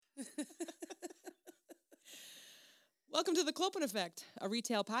Welcome to The Clopen Effect, a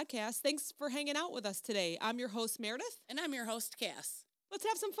retail podcast. Thanks for hanging out with us today. I'm your host, Meredith. And I'm your host, Cass. Let's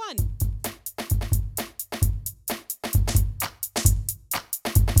have some fun.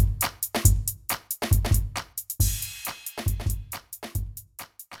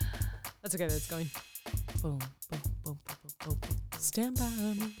 That's okay, that's going. Boom, boom, boom, boom, boom, boom. Stand by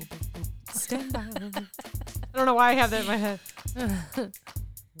me. Boom, boom, boom. Stand by me. I don't know why I have that in my head.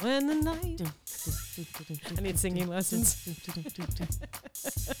 When the night... I need singing lessons.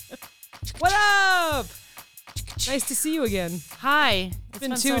 What up? Nice to see you again. Hi. It's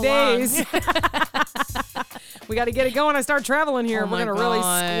been 2 days. We got to get it going. I start traveling here. Oh We're going to really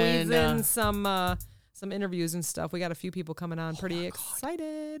squeeze God. in some interviews and stuff. We got a few people coming on. Pretty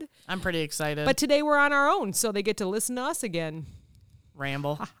excited. I'm pretty excited. But today we're on our own, so they get to listen to us again.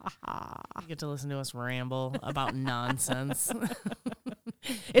 Ramble. You get to listen to us ramble about nonsense.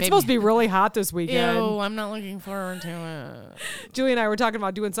 It's supposed to be really hot this weekend. Ew, I'm not looking forward to it. Julie and I were talking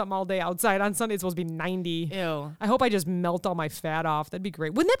about doing something all day outside. On Sunday, it's supposed to be 90. Ew. I hope I just melt all my fat off. That'd be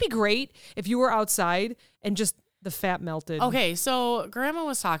great. Wouldn't that be great if you were outside and just the fat melted? Okay, so Grandma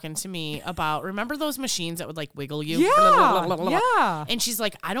was talking to me about, remember those machines that would like wiggle you? Yeah, yeah. And she's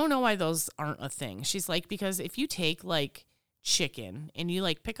like, I don't know why those aren't a thing. She's like, because if you take like chicken and you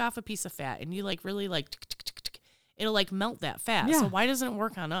like pick off a piece of fat and you like really like it'll like melt that fat. Yeah. So why doesn't it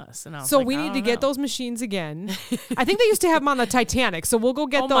work on us? And I was So like, we I need don't to get know. those machines again. I think they used to have them on the Titanic. So we'll go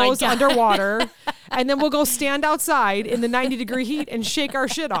get Oh my those God. underwater and then we'll go stand outside in the 90-degree heat and shake our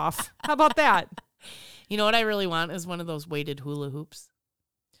shit off. How about that? You know what I really want is one of those weighted hula hoops.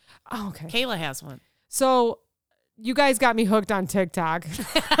 Oh, okay. Kayla has one. So you guys got me hooked on TikTok.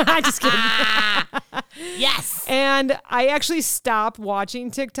 I'm just kidding. Yes. And I actually stopped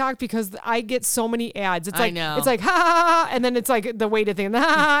watching TikTok because I get so many ads. It's I like know. It's like ha, ha, ha, and then it's like the weighted thing,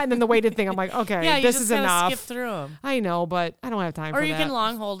 and then the weighted thing. I'm like, okay, Yeah, you this just is gotta enough. skip through them. I know, but I don't have time Or for you that. can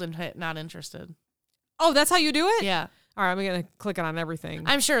long hold and hit not interested. Oh, that's how you do it? Yeah. All right, I'm gonna click it on everything.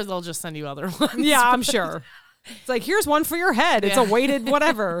 I'm sure they'll just send you other ones. Yeah, I'm sure. It's like, here's one for your head. It's Yeah. a weighted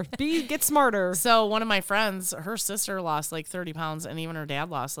whatever. Get smarter. So one of my friends, her sister lost like 30 pounds and even her dad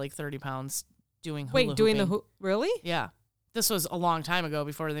lost like 30 pounds doing hula Wait, doing the hooping. really? Yeah. This was a long time ago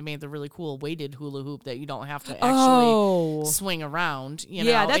before they made the really cool weighted hula hoop that you don't have to actually Oh. swing around. You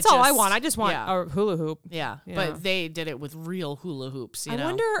Yeah, know? that's It all I just- want. I just want yeah. a hula hoop. Yeah, Yeah. but they did it with real hula hoops. You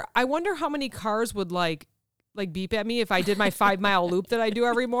know? I wonder how many cars would like beep at me if I did my 5-mile loop that I do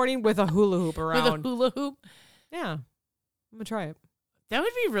every morning with a hula hoop with around. a hula hoop. Yeah. I'm gonna try it. That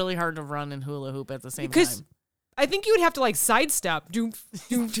would be really hard to run and hula hoop at the same Because time. I think you would have to like sidestep.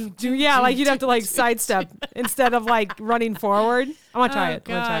 Yeah, like you'd have to like sidestep instead of like running forward. I want to try it.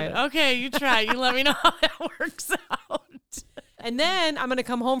 I want to try it. Okay, you try. You let me know how that works out. And then I'm gonna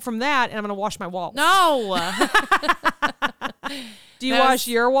come home from that and I'm gonna wash my walls. No. Do you That's- wash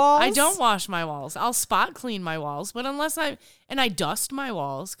your walls? I don't wash my walls. I'll spot clean my walls, but I dust my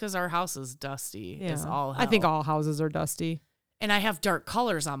walls because our house is dusty. Yeah. Is all I think hell. all houses are dusty. And I have dark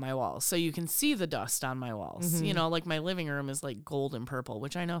colors on my walls, so you can see the dust on my walls. Mm-hmm. You know, like my living room is like gold and purple,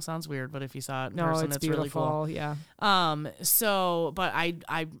 which I know sounds weird, but if you saw it in No, person, it's it's beautiful. really cool. Yeah. So, but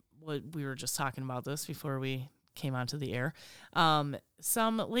we were just talking about this before we came onto the air.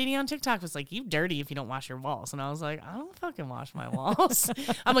 Some lady on TikTok was like, "You dirty if you don't wash your walls," and I was like, "I don't fucking wash my walls."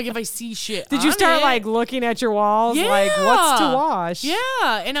 I'm like, if I see shit, Did you on start it- like looking at your walls? Like, what's to wash?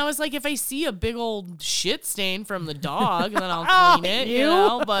 Yeah, and I was like, if I see a big old shit stain from the dog, then I'll clean it, you ew.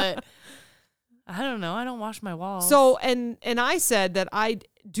 know. But I don't know. I don't wash my walls. So and I said that I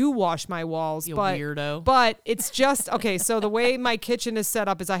do wash my walls, you but weirdo. but it's just okay. So the way my kitchen is set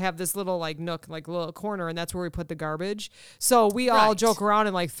up is I have this little like nook, like little corner, and that's where we put the garbage. So we all Right. joke around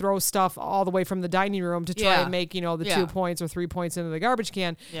and like throw stuff all the way from the dining room to try Yeah. and make the Yeah. 2 points or 3 points into the garbage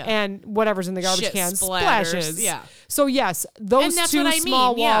can, Yeah. and whatever's in the garbage Shit can splatters. splashes. Yeah. So yes, those And that's two what I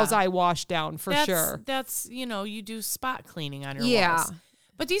small mean, yeah. walls I wash down for sure. That's you do spot cleaning on your Yeah. walls.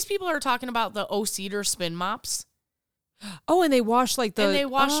 But these people are talking about the O-Cedar spin mops. Oh, and they wash like the And they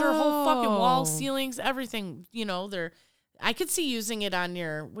wash their whole fucking wall, Oh. ceilings, everything. I could see using it on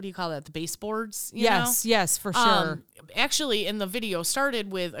your, what do you call that, the baseboards? You Yes, yes, for know? sure. Actually, in the video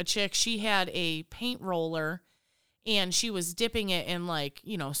started with a chick, she had a paint roller and she was dipping it in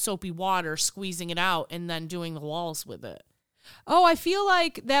soapy water, squeezing it out, and then doing the walls with it. Oh, I feel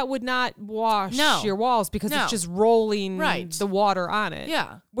like that would not wash No. your walls because No. it's just rolling Right. the water on it.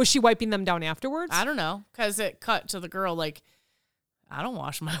 Yeah. Was she wiping them down afterwards? I don't know, because it cut to the girl like, I don't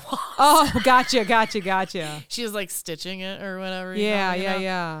wash my walls. Oh, gotcha. She was like stitching it or whatever. Yeah, you know?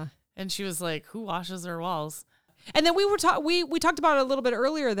 yeah. And she was like, who washes their walls? And then we talked about it a little bit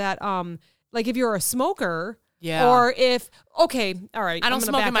earlier that like if you're a smoker, Yeah. or if all right, I don't I'm gonna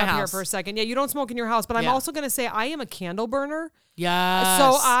smoke back in my up here house. for a second. Yeah, you don't smoke in your house, but I'm Yeah. also gonna say I am a candle burner. Yes.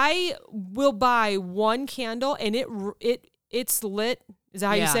 So I will buy one candle and it's lit. Is that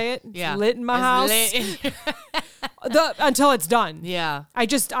how you say it? It's Yeah. lit in my It's house lit. until it's done. Yeah. I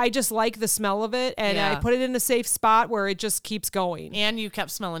just like the smell of it, and I Yeah. put it in a safe spot where it just keeps going. And you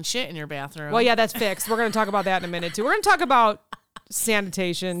kept smelling shit in your bathroom. Well, yeah, that's fixed. We're going to talk about that in a minute too. We're going to talk about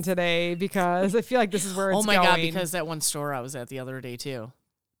sanitation today because I feel like this is where it's Oh my going. God, because that one store I was at the other day too.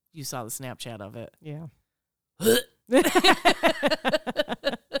 You saw the Snapchat of it. Yeah.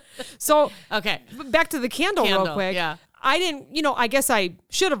 So Okay. back to the candle real quick. Yeah. I didn't, I guess I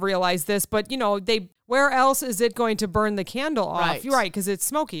should have realized this, but where else is it going to burn the candle off? Right. You're right, because it's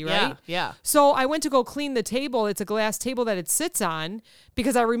smoky, right? Yeah. Yeah. So I went to go clean the table. It's a glass table that it sits on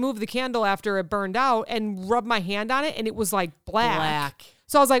because I removed the candle after it burned out and rubbed my hand on it, and it was like black.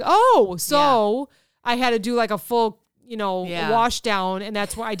 So I was like, I had to do like a full, wash down, and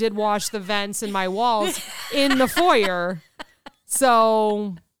that's why I did wash the vents and my walls in the foyer.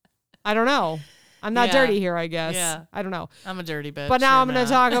 So I don't know. I'm not dirty here, I guess. Yeah. I don't know. I'm a dirty bitch. But now I'm and, going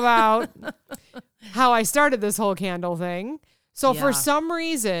to talk about how I started this whole candle thing. So for Yeah. some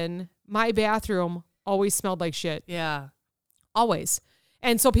reason, my bathroom always smelled like shit. Yeah. Always.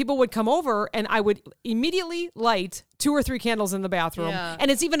 And so people would come over and I would immediately light 2 or 3 candles in the bathroom. Yeah.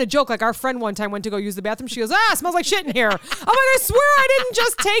 And it's even a joke. Like our friend one time went to go use the bathroom. She goes, it smells like shit in here. I'm like, I swear I didn't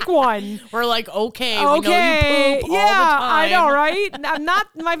just take one. We're like, okay. We know you poop all the time. I know, right? I'm not,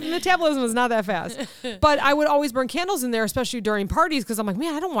 my metabolism is not that fast. But I would always burn candles in there, especially during parties, because I'm like,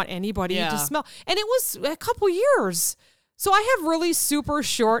 man, I don't want anybody to smell. And it was a couple years. So I have really super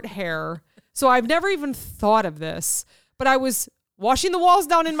short hair. So I've never even thought of this. But I was washing the walls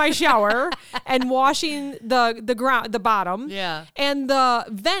down in my shower and washing the ground, the bottom. Yeah. And the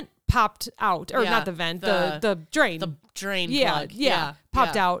vent popped out, or Yeah, not the vent, the drain. The drain plug. Yeah,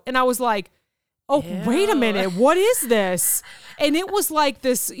 popped Yeah. out. And I was like, oh, wait a Ew. minute. What is this? And it was like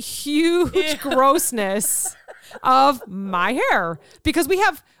this huge grossness of my hair, because we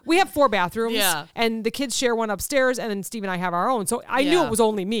have 4 bathrooms, Yeah. and the kids share one upstairs, and then Steve and I have our own. So I knew Yeah. it was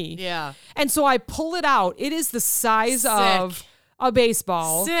only me. Yeah. And so I pull it out. It is the size of a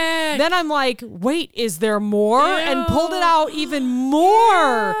baseball. Sick. Then I'm like, wait, is there more? And pulled it Ew. out even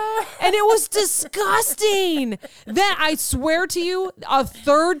more. Ew. And it was disgusting. Then I swear to you, a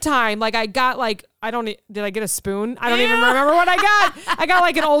third time, like I got like, did I get a spoon? I don't even remember what I got. I got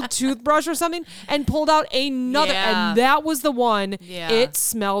like an old toothbrush or something and pulled out another. Yeah. And that was the one. Yeah. It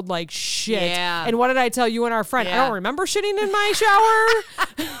smelled like shit. Yeah. And what did I tell you and our friend? I Yeah. don't remember shitting in my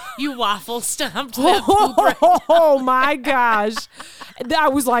shower. You waffle stomped that poop right. Oh my gosh. I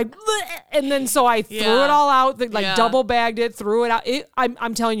was like, bleh. And then so I threw Yeah. it all out, like Yeah. double bagged it, threw it out.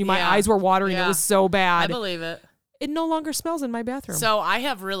 I'm telling you, my Yeah. eyes were watering. Yeah. It was so I bad. believe it. It no longer smells in my bathroom. So I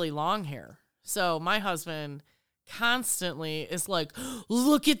have really long hair. So my husband constantly is like,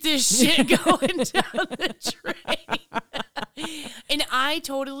 look at this shit going down the drain. And I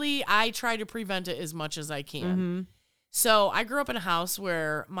try to prevent it as much as I can. Mm-hmm. So I grew up in a house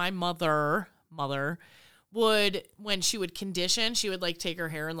where my mother would, when she would condition, she would like take her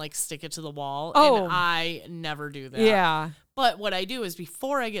hair and like stick it to the wall. Oh. And I never do that. Yeah. But what I do is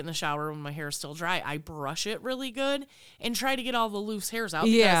before I get in the shower when my hair is still dry, I brush it really good and try to get all the loose hairs out.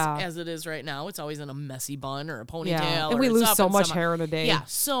 Yeah. Because as it is right now, it's always in a messy bun or a ponytail. Yeah. Or And we it's lose up so in much some- hair in a day. Yeah,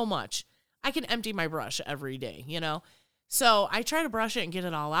 so much. I can empty my brush every day, So I try to brush it and get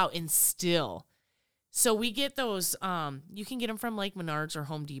it all out, and still. So we get those, you can get them from like Menards or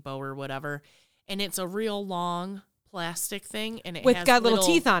Home Depot or whatever. And it's a real long plastic thing, and it With has got little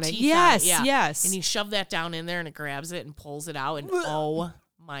teeth on it. Yes, yeah. yes. And you shove that down in there, and it grabs it and pulls it out, and oh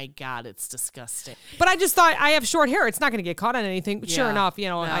my God, it's disgusting. But I just thought, I have short hair. It's not going to get caught on anything. Sure Yeah. enough,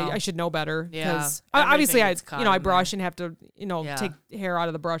 No. I should know better. Yeah. Because obviously Everything gets caught I in brush there. and have to, Yeah. take hair out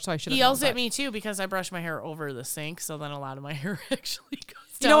of the brush. So I should have He yells known, at but- me too because I brush my hair over the sink, so then a lot of my hair actually goes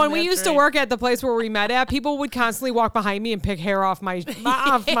You down know, when we that used to drain. work at the place where we met at, people would constantly walk behind me and pick hair off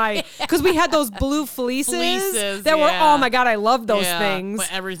because we had those blue fleeces that were, yeah. oh my God, I love those Yeah, things.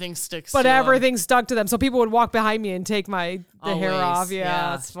 but everything sticks. But to 'em. everything stuck to them. So people would walk behind me and take the hair Always, off. Yeah,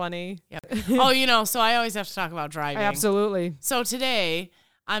 yeah. it's funny. Oh, so I always have to talk about driving. Absolutely. So today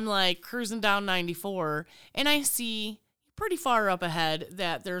I'm like cruising down 94, and I see pretty far up ahead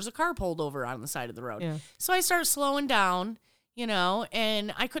that there's a car pulled over on the side of the road. Yeah. So I start slowing down,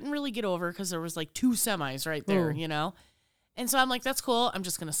 and I couldn't really get over because there was like 2 semis right there, Ooh. And so I'm like, that's cool. I'm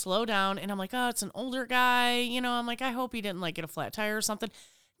just going to slow down. And I'm like, oh, it's an older guy. I'm like, I hope he didn't like get a flat tire or something.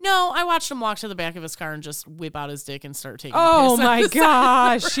 No, I watched him walk to the back of his car and just whip out his dick and start taking Oh a piss my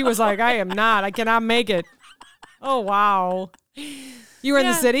gosh. She was like, I cannot make it. Oh, wow. You were in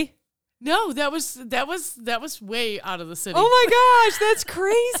the city? No, that was way out of the city. Oh my gosh, that's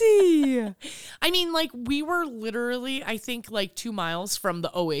crazy. I mean, like, we were literally, I think, like 2 miles from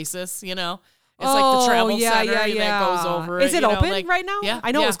the Oasis, you know? It's like the travel center that goes over. Is it open like, right now? Yeah.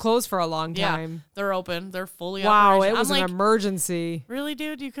 I know it was closed for a long time. Yeah, they're open. They're fully Wow, operational. it was an emergency. Really,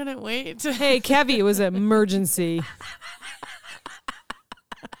 dude? You couldn't wait? Hey, Kevy, it was an emergency.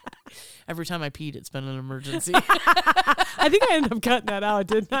 Every time I peed, it's been an emergency. I think I ended up cutting that out,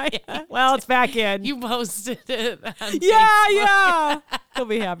 didn't I? Yeah, well, it's back in. You posted it on Facebook. Yeah. He'll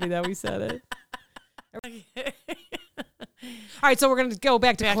be happy that we said it. All right, so we're going to go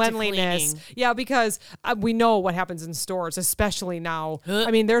back to cleanliness. Yeah, because we know what happens in stores, especially now.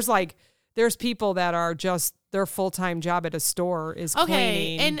 I mean, there's people that are just, their full-time job at a store is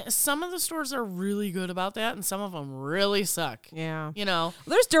cleaning. And some of the stores are really good about that, and some of them really suck. Yeah. You know?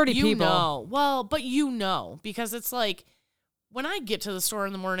 There's dirty people. You know. Well, but you know, because it's like, when I get to the store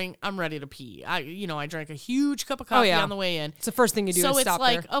in the morning, I'm ready to pee. I drank a huge cup of coffee on the way in. It's the first thing you do to stop there. So it's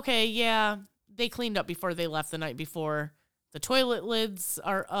like, okay, yeah, they cleaned up before they left the night before. The toilet lids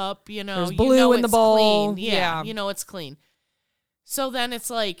are up, you know. There's blue in the bowl. Clean. Yeah, you know it's clean. So then it's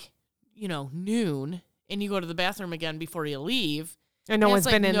like, noon, and you go to the bathroom again before you leave. And no one's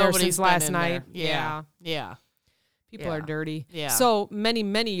been in there since last night. Yeah. People are dirty. Yeah. So many,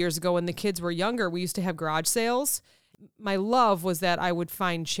 many years ago when the kids were younger, we used to have garage sales. My love was that I would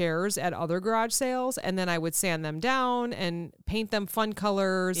find chairs at other garage sales, and then I would sand them down and paint them fun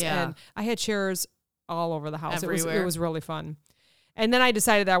colors. Yeah. And I had chairs all over the house. Everywhere. It was really fun. And then I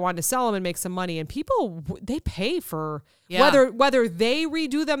decided that I wanted to sell them and make some money. And people, they pay for whether they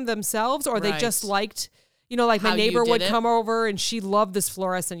redo them themselves or they just liked, like my neighbor would come over and she loved this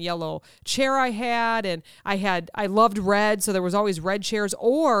fluorescent yellow chair I had. And I loved red. So there was always red chairs.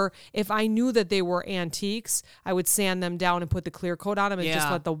 Or if I knew that they were antiques, I would sand them down and put the clear coat on them and just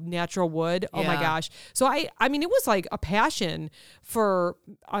let the natural wood. Oh my gosh. So I mean, it was like a passion for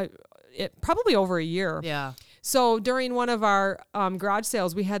probably over a year. Yeah. So during one of our garage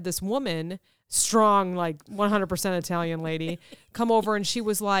sales, we had this woman, strong, like 100% Italian lady, come over and she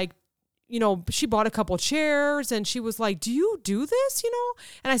was like, she bought a couple chairs and she was like, do you do this,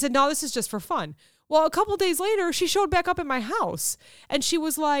 And I said, no, this is just for fun. Well, a couple days later, she showed back up at my house and she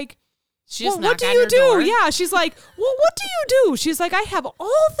was like, what do you do? Door. Yeah. She's like, well, what do you do? She's like, I have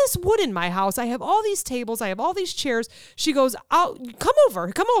all this wood in my house. I have all these tables. I have all these chairs. She goes, come over.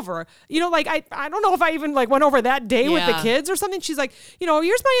 I don't know if I even went over that day with the kids or something. She's like,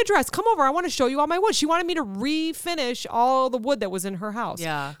 here's my address. Come over. I want to show you all my wood. She wanted me to refinish all the wood that was in her house.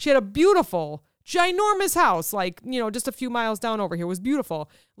 Yeah. She had a beautiful, ginormous house, just a few miles down over here. It was beautiful.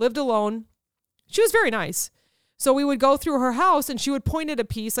 Lived alone. She was very nice. So we would go through her house and she would point at a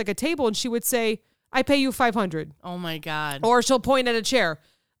piece like a table and she would say, I pay you $500. Oh my God. Or she'll point at a chair.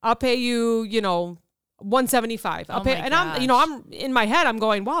 I'll pay you, $175. I'll pay. And I'm in my head, I'm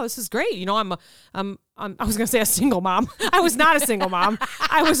going, wow, this is great. I was going to say a single mom. I was not a single mom.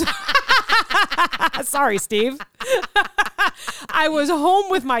 I was, sorry, Steve. I was home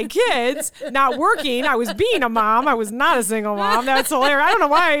with my kids, not working. I was being a mom. I was not a single mom. That's hilarious. I don't know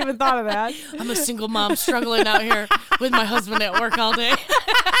why I even thought of that. I'm a single mom struggling out here with my husband at work all day.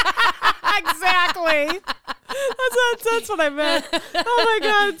 Exactly. That's what I meant. Oh my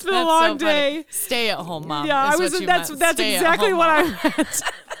God, it's been a long day. Stay at home mom. Yeah, that's exactly what I meant.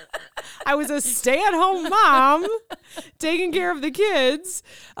 I was a stay-at-home mom taking care of the kids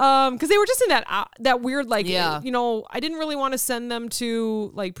because they were just in that weird I didn't really want to send them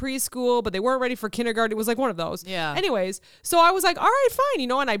to preschool, but they weren't ready for kindergarten. It was one of those. Yeah. Anyways, so I was like, all right,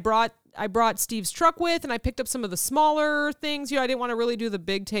 fine, and I brought Steve's truck with, and I picked up some of the smaller things. I didn't want to really do the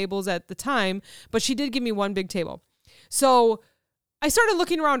big tables at the time, but she did give me one big table. So I started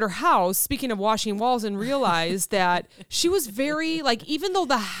looking around her house, speaking of washing walls, and realized that she was very, even though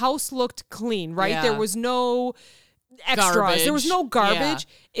the house looked clean, right? Yeah. There was no extras. Garbage. There was no garbage.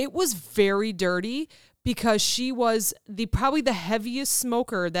 Yeah. It was very dirty because she was probably the heaviest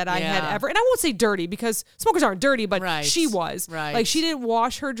smoker that I had ever. And I won't say dirty because smokers aren't dirty, but she was. Right. She didn't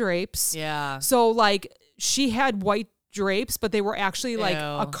wash her drapes. Yeah. So, she had white drapes, but they were actually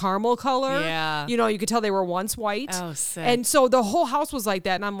a caramel color. Yeah. You could tell they were once white. Oh, sick. And so the whole house was like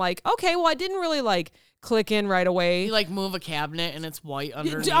that. And I'm like, okay, well, I didn't really click in right away. You move a cabinet and it's white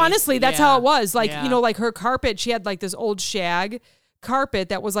underneath. Honestly, that's how it was. Her carpet, she had this old shag carpet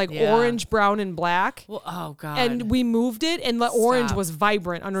that was like orange, brown, and black. Well, oh God. And we moved it, and the orange was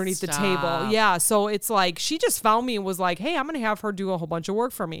vibrant underneath the table. Yeah. So it's like she just found me and was like, hey, I'm going to have her do a whole bunch of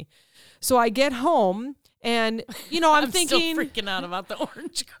work for me. So I get home. And, you know, I'm thinking, still freaking out about the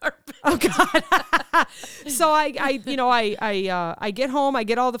orange carpet. Oh God. So I get home, I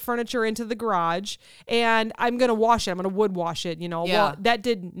get all the furniture into the garage, and I'm going to wash it. I'm going to wood wash it, you know. Yeah. Well, that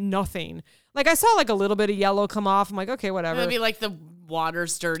did nothing. Like I saw like a little bit of yellow come off. I'm like, okay, whatever. Maybe like the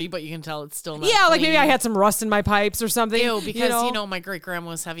water's dirty, but you can tell it's still not Yeah, like clean. maybe I had some rust in my pipes or something. Ew, because, you know, my great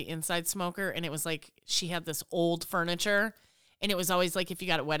grandma was heavy inside smoker, and it was like she had this old furniture. And it was always like if you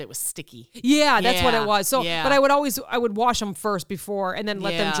got it wet, it was sticky. Yeah, that's what it was. So, yeah. but I would wash them first before, and then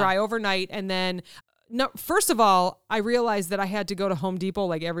let them dry overnight, and then. No, first of all, I realized that I had to go to Home Depot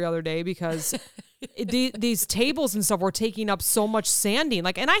like every other day because these tables and stuff were taking up so much sanding.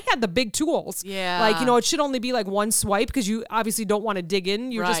 Like, and I had the big tools. Yeah. Like, you know, it should only be like one swipe because you obviously don't want to dig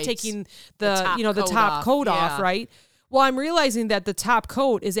in. You're just taking the top coat off, right? Well, I'm realizing that the top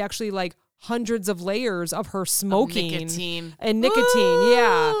coat is actually like hundreds of layers of her smoking nicotine. Ooh.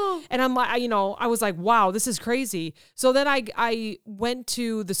 Yeah. And I'm like, you know, I was like, wow, this is crazy. So then I went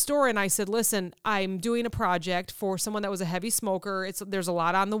to the store and I said, listen, I'm doing a project for someone that was a heavy smoker. There's a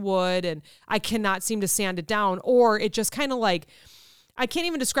lot on the wood and I cannot seem to sand it down, or it just kind of like, I can't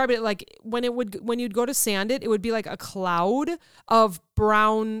even describe it. Like when you'd go to sand it, it would be like a cloud of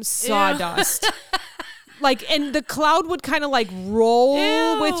brown sawdust. Like, and the cloud would kind of like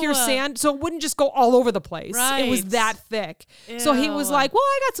roll with your sand. So it wouldn't just go all over the place. Right. It was that thick. Ew. So he was like, well,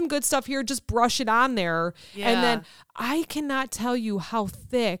 I got some good stuff here. Just brush it on there. Yeah. And then I cannot tell you how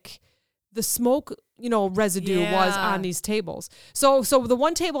thick the smoke, you know, residue was on these tables. So the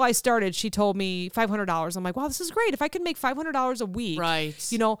one table I started, she told me $500. I'm like, wow, this is great. If I could make $500 a week,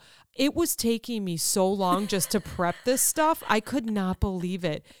 right? You know, it was taking me so long just to prep this stuff. I could not believe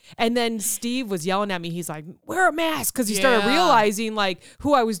it. And then Steve was yelling at me. He's like, wear a mask. Cause he started realizing like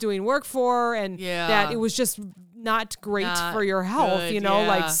who I was doing work for and that it was just not great for your health, good, you know,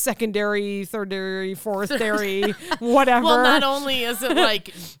 like secondary, thirdary, fourthary, whatever. Well, not only is it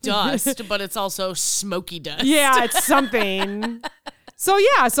like dust, but it's also smoky dust. Yeah, it's something.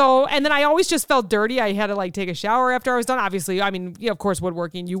 So, and then I always just felt dirty. I had to like take a shower after I was done. Obviously, I mean, of course,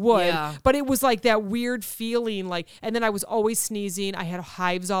 woodworking, you would. Yeah. But it was like that weird feeling like, and then I was always sneezing. I had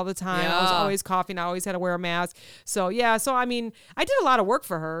hives all the time. I was always coughing. I always had to wear a mask. So, I mean, I did a lot of work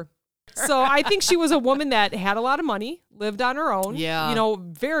for her. So I think she was a woman that had a lot of money, lived on her own. Yeah. You know,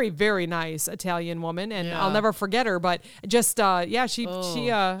 very, very nice Italian woman. And I'll never forget her. But just, I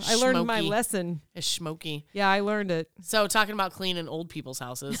learned my lesson. It's smoky. Yeah, I learned it. So talking about cleaning old people's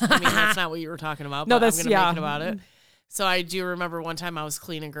houses. I mean, that's not what you were talking about. No, that's, I'm going to make it about it. So I do remember one time I was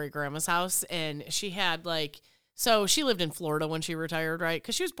cleaning great grandma's house and she had like, so she lived in Florida when she retired, right?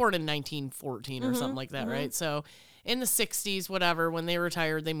 Because she was born in 1914 or something like that, right? So in the 60s, whatever, when they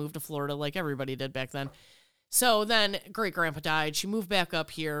retired, they moved to Florida like everybody did back then. So then great grandpa died. She moved back up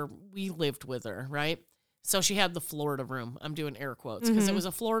here. We lived with her, right? So she had the Florida room. I'm doing air quotes because it was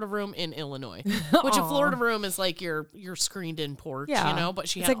a Florida room in Illinois, which a Florida room is like your screened in porch, you know, but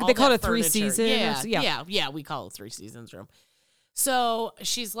she had all they call it furniture. 3 seasons. Yeah, we call it 3 seasons room. So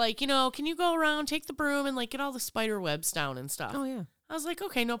she's like, you know, can you go around, take the broom and like get all the spider webs down and stuff? Oh, yeah. I was like,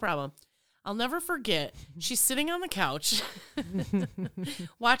 okay, no problem. I'll never forget. She's sitting on the couch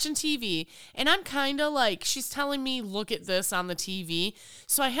watching TV. And I'm kind of like, she's telling me, look at this on the TV.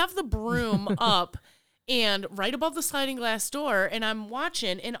 So I have the broom up and right above the sliding glass door. And I'm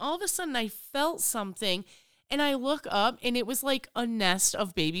watching. And all of a sudden I felt something. And I look up and it was like a nest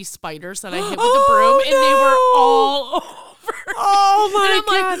of baby spiders that I hit with the broom. And they were all over. Oh my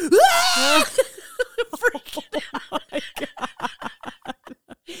God. I'm like, ah! Freaking out. Oh my God.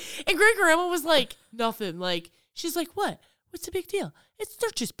 And great grandma was like, nothing. Like, she's like, what? What's the big deal? They're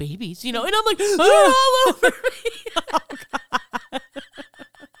just babies, you know? And I'm like, they're all over me.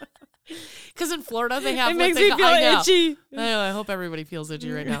 Because in Florida, they have it makes me feel itchy. I hope everybody feels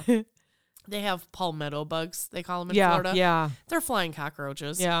itchy right now. They have palmetto bugs, they call them in Florida. Yeah. They're flying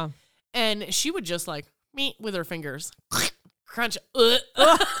cockroaches. Yeah. And she would just like, meet with her fingers. Crunch.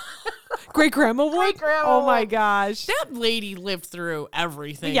 Great grandma would? Oh my gosh. That lady lived through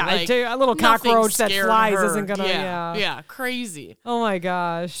everything. Yeah, like, a little cockroach that flies her. isn't gonna Yeah, crazy. Oh my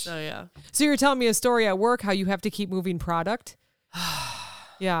gosh. So yeah. So you were telling me a story at work how you have to keep moving product.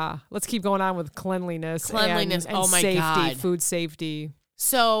 Yeah. Let's keep going on with cleanliness. And oh my safety, God. Food safety.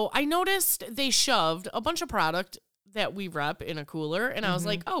 So I noticed they shoved a bunch of product that we rep in a cooler and I was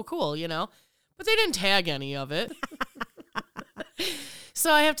like, oh cool, you know. But they didn't tag any of it.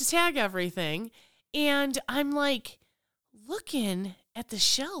 So I have to tag everything. And I'm like looking at the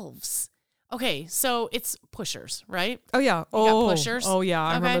shelves. Okay, so it's Pushers, right? Oh, yeah. You got Pushers. Oh, yeah.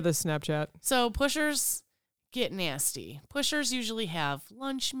 I remember the Snapchat. So Pushers get nasty. Pushers usually have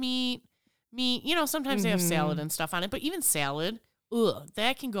lunch meat. Sometimes they have salad and stuff on it, but even salad,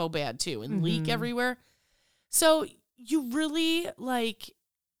 that can go bad too and leak everywhere. So you really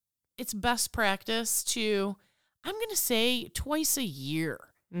it's best practice to, I'm going to say twice a year,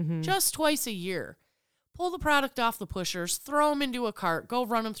 just twice a year. Pull the product off the Pushers, throw them into a cart, go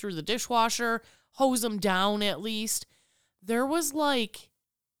run them through the dishwasher, hose them down at least. There was like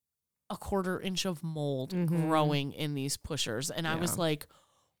a 1/4 inch of mold growing in these Pushers. And I was like,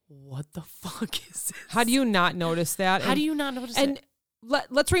 what the fuck is this? How do you not notice that? How do you not notice it?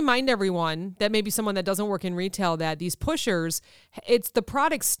 Let's remind everyone that maybe someone that doesn't work in retail that these Pushers, the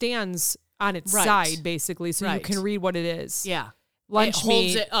product stands on its side basically, so you can read what it is. Yeah. Lunch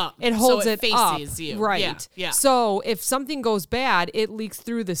meat. It holds it up. It holds it faces up. you. Right. Yeah. So if something goes bad, it leaks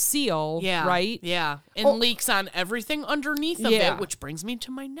through the seal. Yeah. Right. Yeah. And leaks on everything underneath of it, which brings me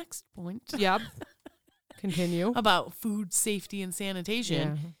to my next point. Yep. Continue. About food safety and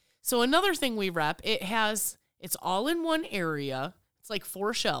sanitation. Yeah. So another thing we rep, it's all in one area. It's like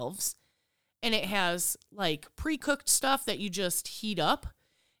 4 shelves. And it has like pre-cooked stuff that you just heat up.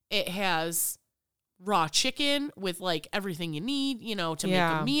 It has raw chicken with like everything you need, to make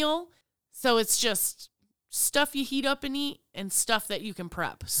a meal. So it's just stuff you heat up and eat and stuff that you can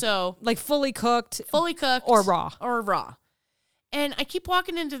prep. So like fully cooked or raw. And I keep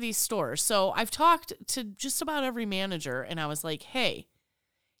walking into these stores. So I've talked to just about every manager and I was like, hey,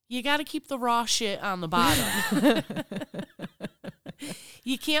 you got to keep the raw shit on the bottom.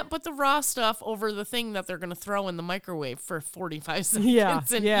 You can't put the raw stuff over the thing that they're going to throw in the microwave for 45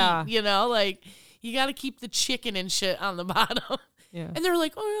 seconds and eat, you got to keep the chicken and shit on the bottom. Yeah. And they're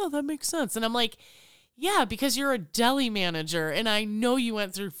like, oh, yeah, that makes sense. And I'm like, yeah, because you're a deli manager and I know you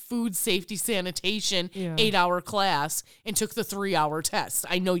went through food safety sanitation 8-hour class and took the 3-hour test.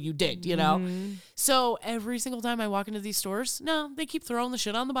 I know you did, So every single time I walk into these stores, they keep throwing the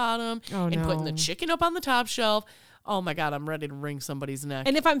shit on the bottom putting the chicken up on the top shelf. Oh my God, I'm ready to wring somebody's neck.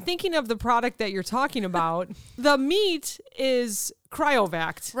 And if I'm thinking of the product that you're talking about, the meat is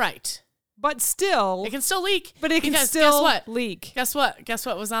cryovac. Right. But still. It can still leak. But it can still leak. Guess what? Guess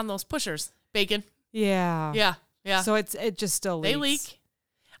what was on those Pushers? Bacon. Yeah. Yeah. Yeah. So it just still leaks. They leak.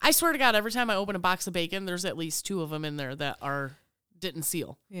 I swear to God, every time I open a box of bacon, there's at least 2 of them in there that didn't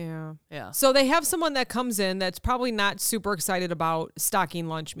seal. Yeah. Yeah. So they have someone that comes in that's probably not super excited about stocking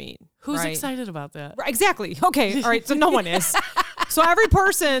lunch meat. Who's excited about that? Exactly. Okay. All right. So no one is. So every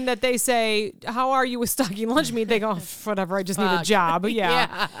person that they say, how are you with stocking lunch meat? They go, whatever, I just need a job.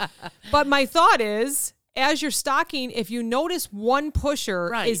 Yeah. But my thought is, as you're stocking, if you notice one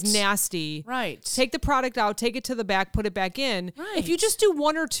Pusher is nasty, take the product out, take it to the back, put it back in. Right. If you just do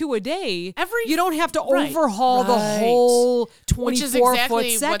 1 or 2 a day, you don't have to overhaul the whole 24-foot Which is exactly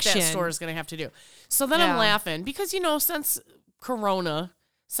section. what that store is going to have to do. So then I'm laughing because, since Corona,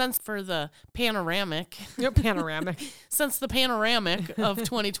 since the panoramic of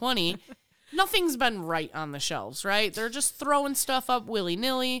 2020, nothing's been right on the shelves, right? They're just throwing stuff up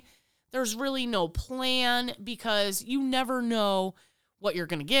willy-nilly. There's really no plan because you never know what you're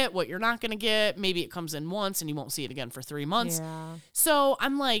going to get, what you're not going to get. Maybe it comes in once and you won't see it again for 3 months. Yeah. So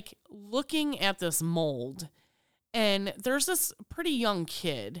I'm like looking at this mold and there's this pretty young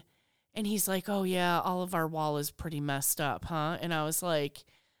kid and he's like, oh yeah, all of our wall is pretty messed up, huh? And I was like,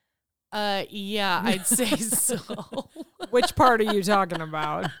 yeah, I'd say so. Which part are you talking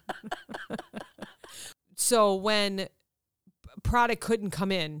about? So when product couldn't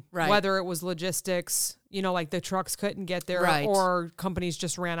come in, whether it was logistics, like the trucks couldn't get there or companies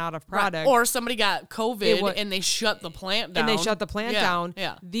just ran out of product. Or somebody got COVID and they shut the plant down.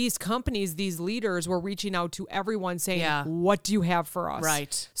 Yeah. These companies, these leaders were reaching out to everyone saying, what do you have for us?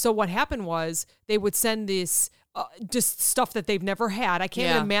 Right. So what happened was they would send this just stuff that they've never had. I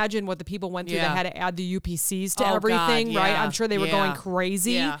can't even imagine what the people went through that had to add the UPCs to everything, right? I'm sure they were going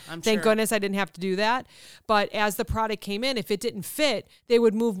crazy. Yeah, Thank goodness I didn't have to do that. But as the product came in, if it didn't fit, they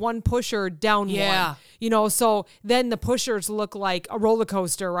would move one Pusher down one. So then the Pushers look like a roller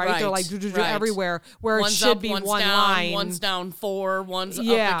coaster, right? They're like everywhere, where one's it should up, be one's one down, line. One's down 4, one's up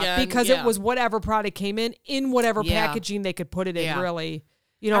again. Because it was whatever product came in whatever packaging they could put it in, really.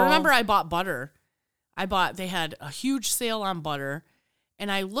 I remember I bought butter. They had a huge sale on butter,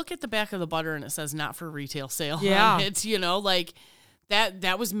 and I look at the back of the butter and it says not for retail sale. Yeah. It's,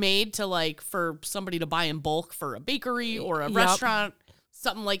 that was made to for somebody to buy in bulk for a bakery or a restaurant,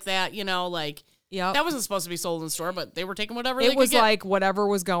 something like that, Yep. That wasn't supposed to be sold in the store, but they were taking whatever they could get. It was like whatever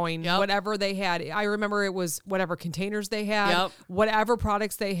was going, whatever they had. I remember it was whatever containers they had, whatever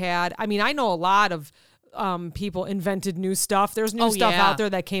products they had. I mean, I know a lot of people invented new stuff. There's new stuff out there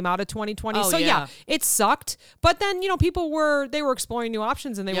that came out of 2020. So yeah, it sucked. But then, people were exploring new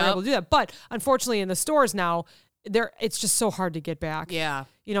options and they were able to do that. But unfortunately in the stores now, it's just so hard to get back. Yeah.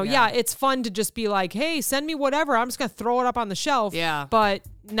 It's fun to just be like, hey, send me whatever. I'm just going to throw it up on the shelf. Yeah. But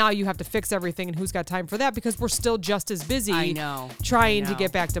now you have to fix everything, and who's got time for that? Because we're still just as busy trying to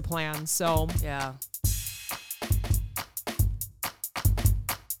get back to plans. So, yeah.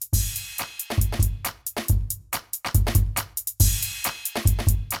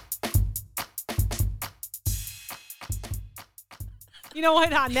 You know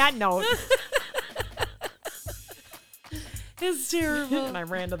what? On that note. It's terrible. And I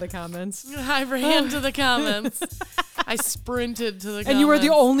ran to the comments. I ran to the comments. I sprinted to the comments. And you were the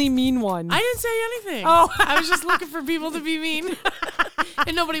only mean one. I didn't say anything. Oh. I was just looking for people to be mean.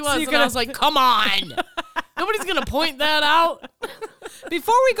 And nobody was. So I was like, come on. Nobody's going to point that out.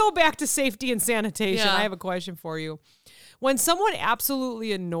 Before we go back to safety and sanitation, I have a question for you. When someone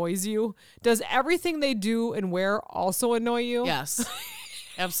absolutely annoys you, does everything they do and wear also annoy you? Yes.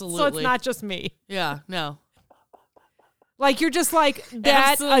 Absolutely. So it's not just me. Yeah, no. Like, you're just like,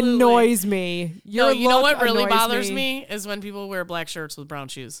 that annoys me. You know what really bothers me is when people wear black shirts with brown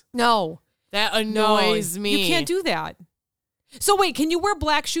shoes. No. That annoys me. You can't do that. So wait, can you wear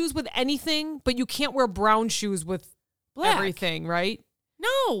black shoes with anything, but you can't wear brown shoes with everything, right?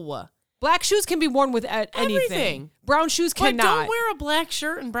 No. Black shoes can be worn with anything. Everything. Brown shoes cannot. But don't wear a black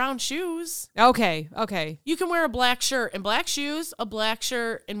shirt and brown shoes. Okay. You can wear a black shirt and black shoes, a black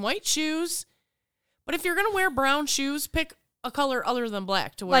shirt and white shoes. But if you're going to wear brown shoes, pick a color other than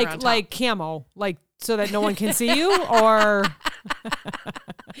black to wear on top. Like camo, like so that no one can see you, or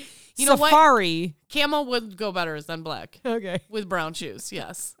you know safari. What? Camo would go better than black. Okay. With brown shoes,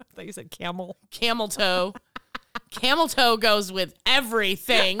 yes. I thought you said camel. Camel toe. Camel toe goes with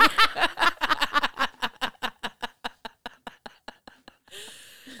everything.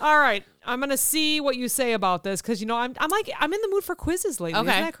 All right, I'm gonna see what you say about this because I'm in the mood for quizzes lately. Okay.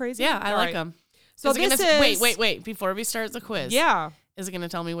 Isn't that crazy? Yeah, I like them. So wait. Before we start the quiz. Yeah. Is it going to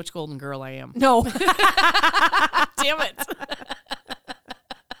tell me which golden girl I am? No. Damn it.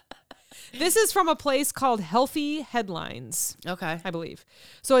 This is from a place called Healthy Headlines. Okay. I believe.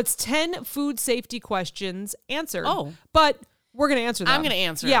 So it's 10 food safety questions answered. Oh. But we're going to answer them. I'm going to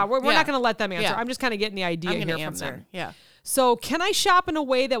answer. Yeah, we're not going to let them answer. Yeah. I'm just kind of getting the idea here from answer. them. Yeah. So can I shop in a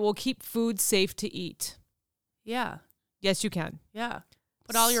way that will keep food safe to eat? Yeah. Yes, you can. Yeah.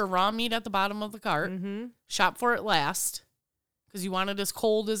 Put all your raw meat at the bottom of the cart. Mm-hmm. Shop for it last because you want it as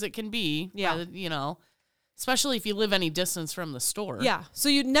cold as it can be. Yeah. Especially if you live any distance from the store. Yeah. So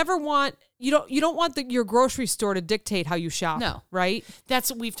you don't want your grocery store to dictate how you shop. No. Right?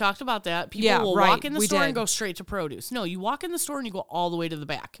 We've talked about that. People will walk in the store and did. go straight to produce. No, you walk in the store and you go all the way to the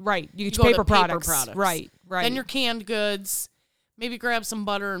back. Right. You get your paper products. Right. Then your canned goods. Maybe grab some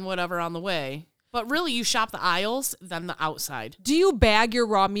butter and whatever on the way. But really, you shop the aisles, then the outside. Do you bag your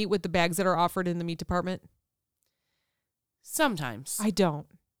raw meat with the bags that are offered in the meat department? Sometimes. I don't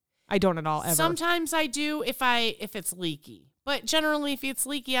at all, ever. Sometimes I do if it's leaky. But generally, if it's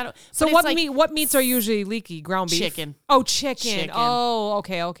leaky, I don't. So what meats are usually leaky? Ground beef? Chicken. Oh, chicken. Oh,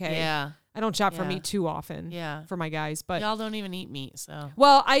 okay. Yeah. I don't shop for meat too often. Yeah. For my guys, but y'all don't even eat meat, so.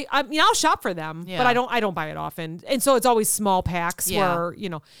 Well, I mean, I'll shop for them, but I don't buy it often, and so it's always small packs where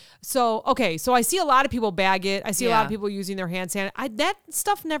So okay, so I see a lot of people bag it. I see a lot of people using their hand sanitizer. That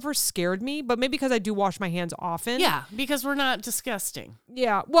stuff never scared me, but maybe because I do wash my hands often. Yeah, because we're not disgusting.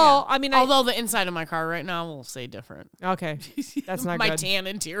 Yeah. Well, I mean, although the inside of my car right now will say different. Okay, that's not my good. tan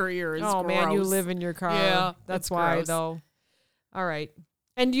interior is. Oh gross. Man, you live in your car. Yeah, that's why gross. though. All right,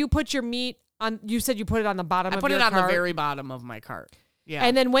 and you put your meat on. You said you put it on the bottom. I put it on the very bottom of my cart. Yeah.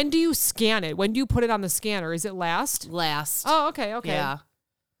 And then when do you scan it? When do you put it on the scanner? Is it last? Last. Oh, okay. Yeah.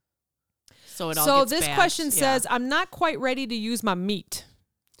 So this question says, I'm not quite ready to use my meat.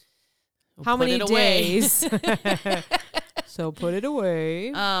 How many days? So put it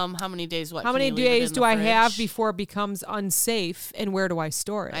away. How many days? What? How many days do I have before it becomes unsafe, and where do I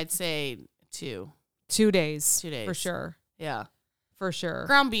store it? I'd say 2. 2 days. 2 days. For sure. Yeah. For sure.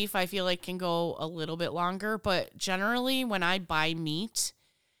 Ground beef, I feel like, can go a little bit longer, but generally when I buy meat,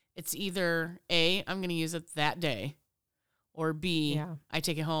 it's either A, I'm going to use it that day, or B, I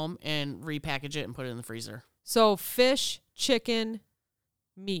take it home and repackage it and put it in the freezer. So fish, chicken,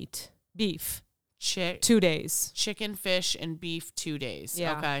 meat, beef. 2 days. Chicken, fish, and beef, 2 days.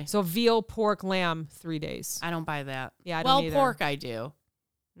 Yeah. Okay. So veal, pork, lamb, 3 days. I don't buy that. Yeah, I don't either. Pork I do.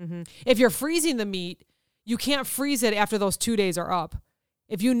 Mm-hmm. If you're freezing the meat, you can't freeze it after those 2 days are up.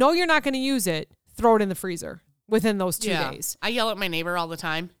 If you know you're not going to use it, throw it in the freezer within those 2 days. I yell at my neighbor all the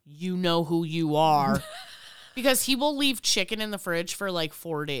time, you know who you are. Because he will leave chicken in the fridge for like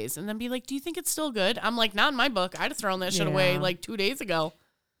 4 days and then be like, do you think it's still good? I'm like, not in my book. I'd have thrown that shit away like 2 days ago.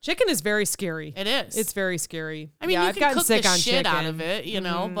 Chicken is very scary. It is. It's very scary. I mean, you can cook the shit out of it, you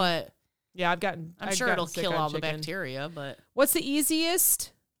know, but yeah, I'm sure it'll kill all the bacteria, but what's the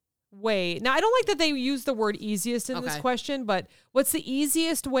easiest way? Now, I don't like that they use the word easiest in this question, but what's the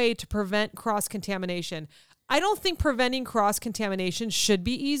easiest way to prevent cross-contamination? I don't think preventing cross-contamination should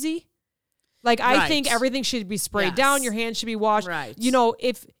be easy. Like, I think everything should be sprayed down. Your hands should be washed. Right. You know,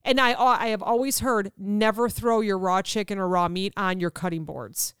 I have always heard, never throw your raw chicken or raw meat on your cutting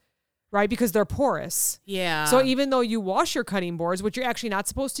boards, right? Because they're porous. Yeah. So even though you wash your cutting boards, which you're actually not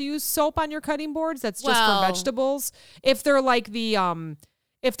supposed to use soap on your cutting boards, that's just for vegetables. If they're like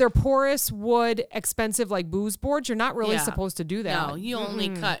if they're porous wood, expensive like booze boards, you're not really supposed to do that. No, you only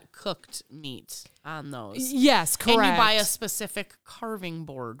cut cooked meat on those. Yes, correct. And you buy a specific carving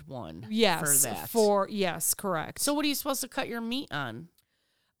board one for that. Yes, correct. So what are you supposed to cut your meat on?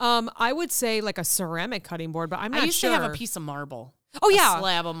 I would say like a ceramic cutting board, but I'm not sure. I used to have a piece of marble. Oh, yeah. A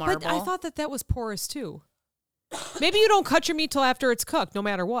slab of marble. But I thought that was porous too. Maybe you don't cut your meat till after it's cooked, no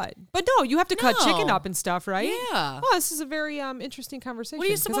matter what. But no, you have to cut chicken up and stuff, right? Yeah. Oh, this is a very interesting conversation. What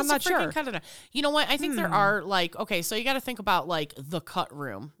are you supposed to freaking cut it on? You know what? I think there are like, okay, so you got to think about like the cut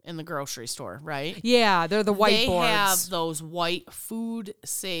room in the grocery store, right? Yeah, they're the white boards. They have those white food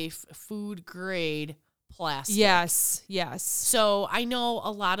safe, food grade plastic. Yes. So I know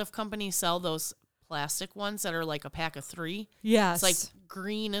a lot of companies sell those plastic ones that are like a pack of 3. Yes. It's like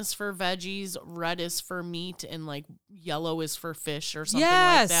green is for veggies, red is for meat, and like yellow is for fish or something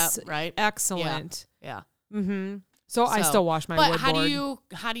like that, right? Excellent. Yeah. Mm-hmm. So I still wash my wood board.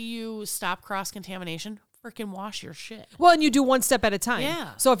 But how do you stop cross-contamination? Freaking wash your shit. Well, and you do one step at a time.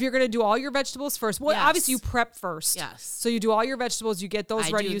 Yeah. So if you're going to do all your vegetables first, well, obviously you prep first. Yes. So you do all your vegetables, you get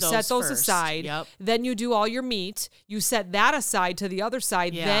those ready, you set those aside. Yep. Then you do all your meat, you set that aside to the other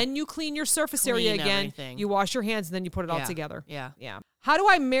side. Yeah. Then you clean your surface area again. Everything. You wash your hands, and then you put it all together. Yeah. How do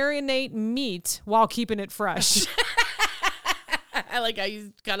I marinate meat while keeping it fresh? I like how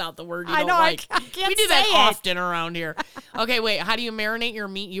you cut out the word you I don't know, like. I can't we do say that it. often around here. Okay, wait. How do you marinate your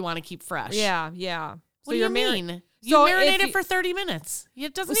meat you want to keep fresh? Yeah. What do you mean? You So marinate if it for 30 minutes.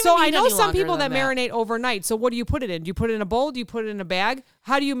 It doesn't even So need I know any some longer people that than marinate overnight. So what do you put it in? Do you put it in a bowl? Do you put it in a bag?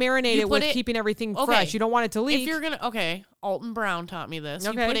 How do you marinate it with keeping everything fresh? You don't want it to leak. If you're gonna, Alton Brown taught me this.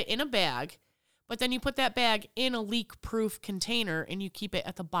 Okay. You put it in a bag, but then you put that bag in a leak-proof container and you keep it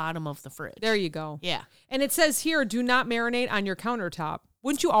at the bottom of the fridge. There you go. Yeah. And it says here, do not marinate on your countertop.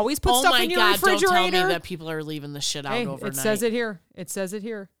 Wouldn't you always put stuff in your God, refrigerator? Don't tell me that people are leaving the shit out overnight. It says it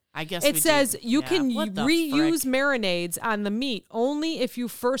here. I guess it says you can What the reuse frick? marinades on the meat only if you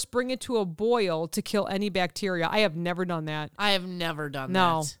first bring it to a boil to kill any bacteria. I have never done that. I have never done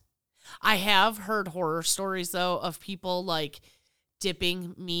No. that. I have heard horror stories, though, of people like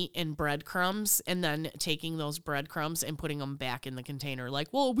dipping meat in breadcrumbs and then taking those breadcrumbs and putting them back in the container. Like,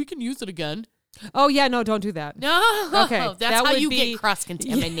 well, we can use it again. Oh, yeah, no, don't do that. No. Okay, That's that how would you be- get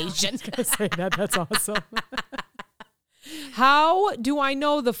cross-contamination. I was gonna say that. That's awesome. How do I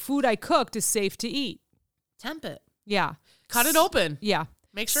know the food I cooked is safe to eat? Temp it. Yeah. Cut it open. Yeah.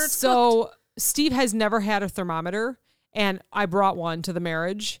 Make sure it's so cooked. Steve has never had a thermometer, and I brought one to the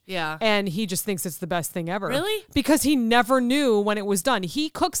marriage. Yeah. And he just thinks it's the best thing ever. Really? Because he never knew when it was done. He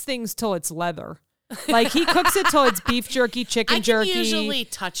cooks things till it's leather. Like he cooks it till it's beef jerky, chicken jerky. I can usually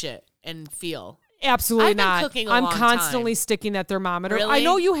touch it and feel. Absolutely I've been not. cooking a I'm long constantly time. sticking that thermometer. Really? I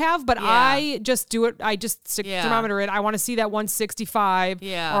know you have, but Yeah. I just do it. I just stick the Yeah. thermometer in. I want to see that 165.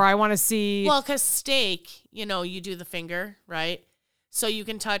 Yeah. Or I want to see. Well, because steak, you do the finger, right? So you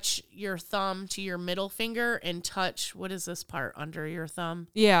can touch your thumb to your middle finger and touch, what is this part under your thumb?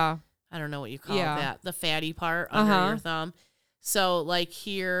 yeah. I don't know what you call Yeah. that. The fatty part under Uh-huh. your thumb. So like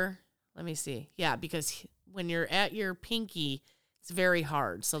here, let me see. Yeah, because when you're at your pinky, it's very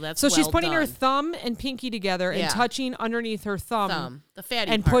hard. So that's So she's well putting her done. thumb and pinky together Yeah. and touching underneath her thumb the fatty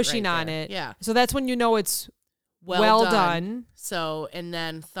and part pushing right on there. it. Yeah. So that's when you know it's Well done. So, and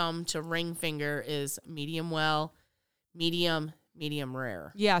then thumb to ring finger is medium well, medium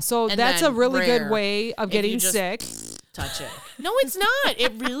rare. Yeah. So And that's a then really rare, good way of if you getting just- sick. Touch it. No, it's not.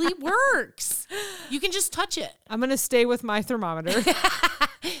 It really works. You can just touch it. I'm going to stay with my thermometer.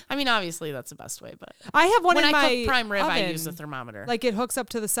 I mean, obviously that's the best way, but I have one when in I my cook prime rib, oven. I use the thermometer. Like it hooks up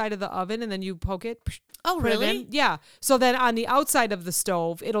to the side of the oven and then you poke it. Oh, Put it really? in. Yeah. So then on the outside of the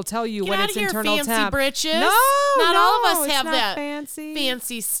stove, it'll tell you Get when out it's of here, internal fancy temp. britches. No, not all of us it's have not that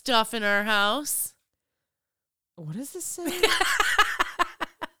fancy stuff in our house. What does this say?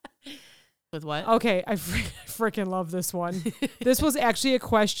 With what? Okay, I freaking love this one. This was actually a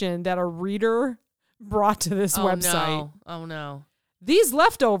question that a reader brought to this website. No. Oh, no. These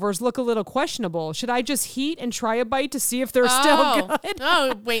leftovers look a little questionable. Should I just heat and try a bite to see if they're still good?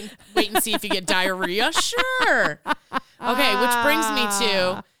 Oh, wait and see if you get diarrhea. Sure. Okay, which brings me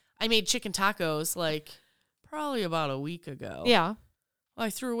to, I made chicken tacos like probably about a week ago. Yeah. Well,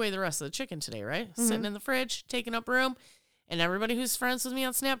 I threw away the rest of the chicken today, right? Sitting in the fridge, taking up room. And everybody who's friends with me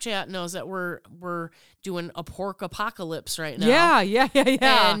on Snapchat knows that we're doing a pork apocalypse right now. Yeah.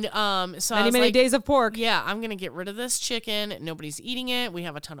 And so many days of pork. Yeah, I'm gonna get rid of this chicken. Nobody's eating it. We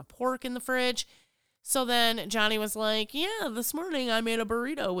have a ton of pork in the fridge. So then Johnny was like, "Yeah, this morning I made a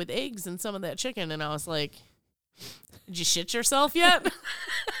burrito with eggs and some of that chicken." And I was like, "Did you shit yourself yet?"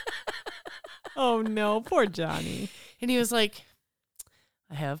 Oh no, poor Johnny. And he was like,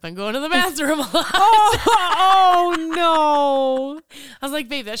 I have been going to the bathroom a lot. Oh no. I was like,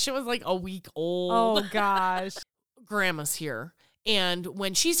 babe, that shit was like a week old. Oh gosh. Grandma's here. And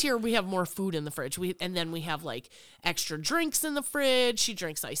when she's here, we have more food in the fridge. And then we have like extra drinks in the fridge. She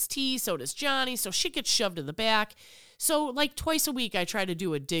drinks iced tea. So does Johnny. So shit gets shoved in the back. So like twice a week, I try to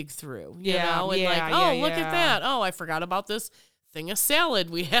do a dig through, you know, and look at that. Oh, I forgot about this thing of salad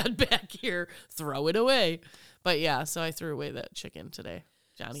we had back here. Throw it away. But yeah, so I threw away that chicken today.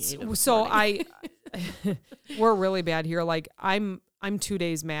 Johnny ate it. So we're really bad here. Like I'm 2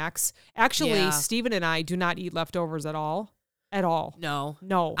 days max. Actually, Steven and I do not eat leftovers at all. At all. No.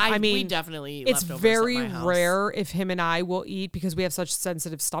 I mean, we definitely eat it's leftovers very at my house. rare if him and I will eat because we have such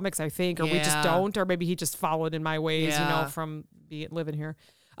sensitive stomachs, I think, or we just don't, or maybe he just followed in my ways, you know, from living here.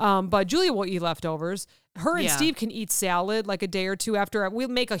 But Julia will eat leftovers. Her and Steve can eat salad like a day or two after. We'll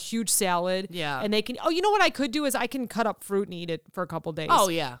make a huge salad. Yeah. And they can, you know what I could do is I can cut up fruit and eat it for a couple days. Oh,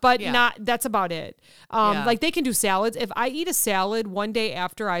 yeah. But that's about it. Like they can do salads. If I eat a salad one day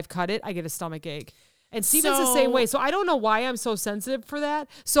after I've cut it, I get a stomach ache. And Steven's the same way. So I don't know why I'm so sensitive for that.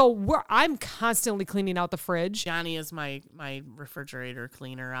 So I'm constantly cleaning out the fridge. Johnny is my refrigerator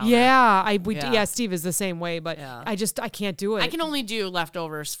cleaner out. Yeah, Steve is the same way, but I can't do it. I can only do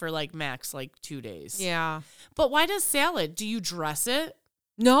leftovers for like max like 2 days. Yeah. But why does salad? Do you dress it?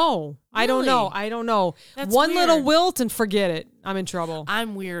 No, really? I don't know. That's one weird. little wilt and forget it. I'm in trouble.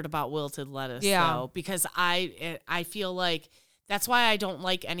 I'm weird about wilted lettuce though, because I feel like that's why I don't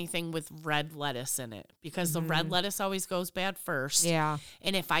like anything with red lettuce in it, because the red lettuce always goes bad first. Yeah.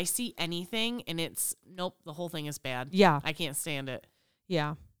 And if I see anything and it's, nope, the whole thing is bad. Yeah. I can't stand it.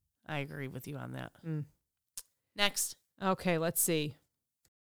 Yeah. I agree with you on that. Next. Okay, let's see.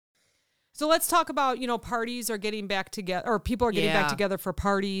 So let's talk about, parties are getting back together, or people are getting back together for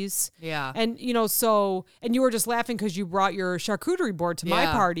parties. Yeah. And, and you were just laughing because you brought your charcuterie board to my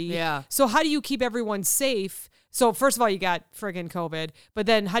party. Yeah. So how do you keep everyone safe? So first of all, you got friggin' COVID, but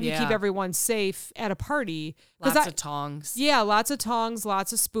then how do you keep everyone safe at a party? Lots of tongs. Yeah, lots of tongs,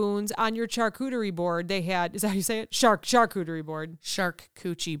 lots of spoons. On your charcuterie board, they had, is that how you say it? Charcuterie board.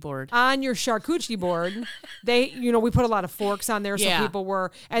 Charcuterie board. On your charcuterie board, we put a lot of forks on there, so people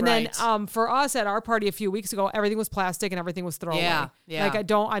were, and then for us at our party a few weeks ago, everything was plastic and everything was throwaway. Yeah. Like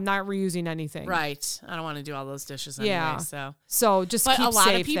I'm not reusing anything. Right. I don't want to do all those dishes anyway, So just keep safe that way. But a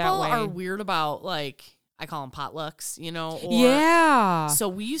lot of people are weird about I call them potlucks, So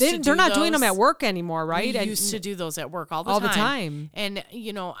we used to do they're not those. doing them at work anymore, right? We used to do those at work all the time. And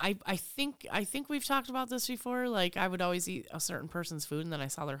I think we've talked about this before. Like I would always eat a certain person's food, and then I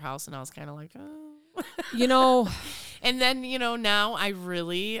saw their house, and I was kind of like, oh. And then, now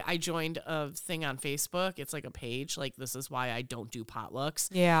I joined a thing on Facebook. It's like a page, like this is why I don't do potlucks.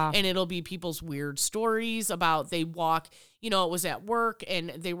 Yeah. And it'll be people's weird stories about they walk, it was at work and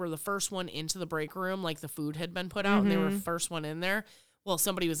they were the first one into the break room. Like the food had been put out and they were first one in there. Well,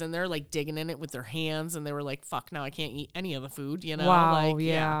 somebody was in there like digging in it with their hands and they were like, fuck, now I can't eat any of the food, Wow,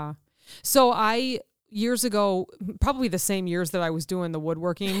 yeah. So years ago, probably the same years that I was doing the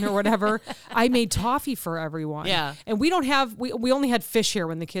woodworking or whatever, I made toffee for everyone. Yeah. And we only had fish here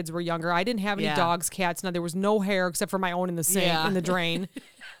when the kids were younger. I didn't have any dogs, cats. Now there was no hair except for my own in the sink, in the drain.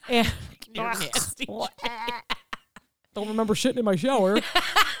 And you're nasty. Don't remember shitting in my shower.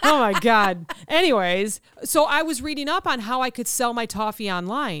 Oh my God. Anyways, so I was reading up on how I could sell my toffee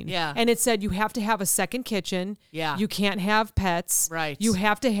online. Yeah. And it said you have to have a second kitchen. Yeah. You can't have pets. Right. You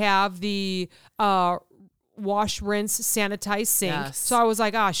have to have the wash, rinse, sanitize sink. Yes. So I was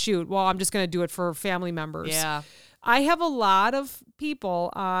like, shoot. Well, I'm just going to do it for family members. Yeah. I have a lot of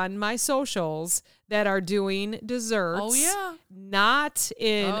people on my socials that are doing desserts. Oh, yeah. Not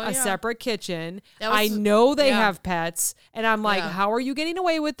in a separate kitchen. I was- know they yeah. have pets. And I'm like, Yeah. how are you getting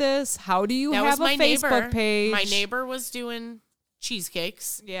away with this? How do you That have was a my Facebook neighbor. page? My neighbor was doing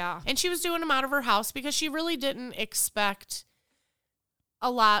cheesecakes. Yeah. And she was doing them out of her house because she really didn't expect a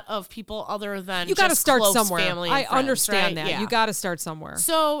lot of people other than You got to just start close somewhere. family and I friends, understand right? that. Yeah. You got to start somewhere.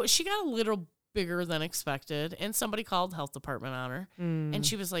 So she got a little bigger than expected, and somebody called health department on her, and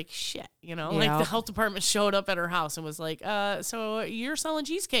she was like, "Shit," like Yeah. the health department showed up at her house and was like, "So you're selling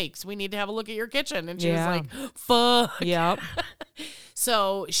cheesecakes? We need to have a look at your kitchen." And she Yeah. was like, "Fuck." Yep.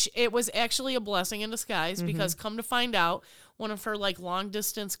 So it was actually a blessing in disguise Mm-hmm. because come to find out, one of her like long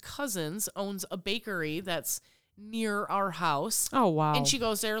distance cousins owns a bakery that's near our house. Oh, wow. And she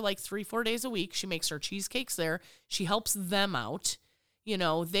goes there like 3-4 days a week. She makes her cheesecakes there. She helps them out.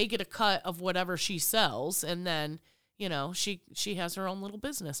 They get a cut of whatever she sells, and then she has her own little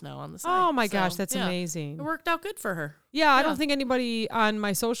business now on the side. Oh my gosh, So, that's yeah, amazing. It worked out good for her. Yeah, I Yeah. don't think anybody on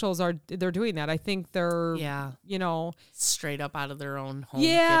my socials they're doing that. I think they're, Yeah, straight up out of their own home.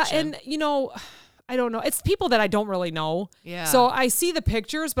 yeah, kitchen. and I don't know. It's people that I don't really know. Yeah. So I see the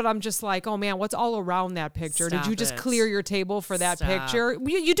pictures, but I'm just like, oh man, what's all around that picture? Did Stop you just it. clear your table for that Stop. picture?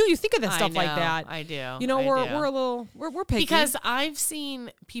 You do. You think of that I stuff like know, that. I do. We're a little we're picky. Because I've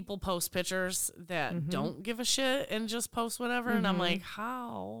seen people post pictures that Mm-hmm. don't give a shit and just post whatever, and I'm like,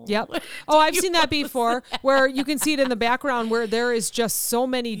 how? Yep. Oh, I've you seen that post before where you can see it in the background where there is just so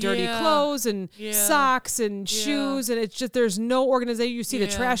many dirty Yeah. clothes and Yeah. socks and shoes, and it's just there's no organization. You see the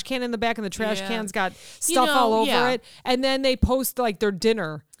Yeah. trash can in the back, and the trash Yeah. can's got stuff all over yeah. it. And then they post like their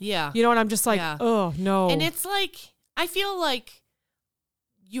dinner, Yeah. and I'm just like, Yeah. oh no. And it's like, I feel like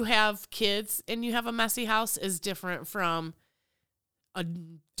you have kids and you have a messy house is different from a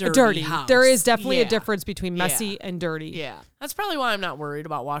dirty house. There is definitely a Yeah. difference between messy Yeah. and dirty. Yeah. That's probably why I'm not worried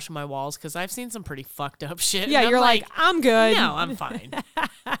about washing my walls, because I've seen some pretty fucked up shit. Yeah, and I'm you're like, I'm good. no, I'm fine.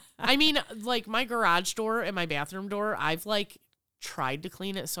 I mean, like my garage door and my bathroom door, I've like tried to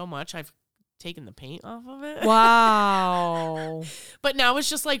clean it so much, I've taken the paint off of it. Wow. But now it's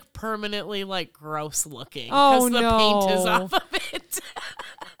just like permanently like gross looking. Oh, the paint is no. off of it.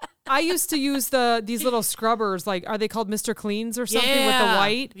 I used to use these little scrubbers, like are they called Mr. Cleans or something with the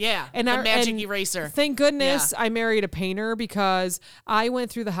white? Yeah. And the I- magic and eraser. Thank goodness I married a painter, because I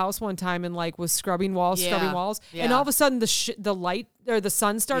went through the house one time and like was scrubbing walls, and Yeah. all of a sudden the light or the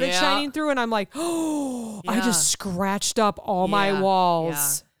sun started Yeah. shining through, and I'm like, oh, I Yeah. just scratched up all my Yeah. walls.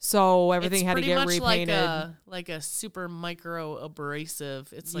 Yeah. So everything It's had to pretty get much repainted. like a super micro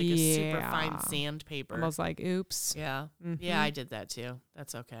abrasive. It's like a super fine Yeah. sandpaper. I was like, oops. Yeah. Yeah, I did that too.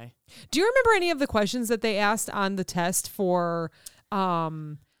 That's okay. Do you remember any of the questions that they asked on the test for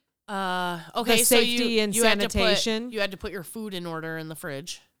Okay, the safety so you, and you had to sanitation? you had to put your food in order in the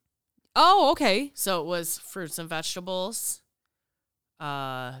fridge. Oh, okay. So it was fruits and vegetables,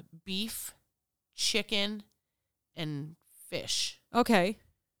 beef, chicken, and fish. Okay.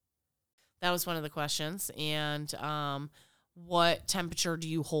 That was one of the questions. And what temperature do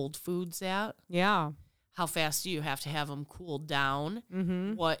you hold foods at? Yeah. How fast do you have to have them cooled down?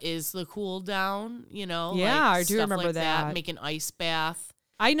 Mm-hmm. What is the cool down? Yeah, like I do stuff remember like that. Make an ice bath.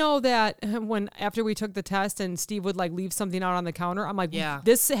 I know that after we took the test and Steve would like leave something out on the counter, I'm like, Yeah.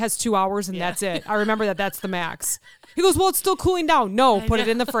 this has 2 hours and Yeah. that's it. I remember that's the max. He goes, well, it's still cooling down. No, put it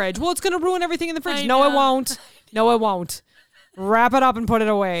in the fridge. Well, it's going to ruin everything in the fridge. I No, it know. won't. No, it won't. Wrap it up and put it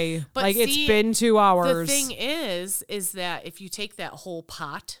away. But like see, it's been 2 hours. The thing is that if you take that whole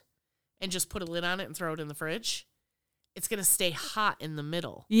pot and just put a lid on it and throw it in the fridge, it's going to stay hot in the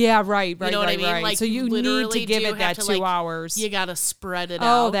middle. Yeah, right. You know what I mean? Right. Like, so you need literally to give do it that have 2 to, like, hours. You got to spread it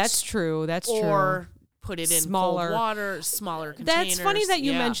out. Oh, that's true. That's true. Or put it in Smaller. cold water, smaller containers. That's funny that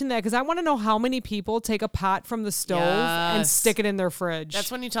you Yeah. mentioned that, because I want to know how many people take a pot from the stove and Yes. stick it in their fridge.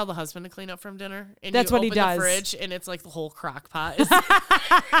 That's when you tell the husband to clean up from dinner. And That's you what he open does. The fridge and it's like the whole crock pot.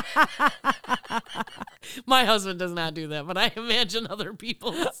 My husband does not do that, but I imagine other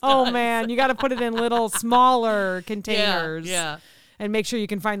people. Oh man, you got to put it in little smaller Yeah, containers. yeah. And make sure you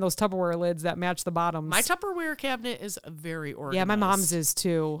can find those Tupperware lids that match the bottoms. My Tupperware cabinet is very organized. yeah, my mom's is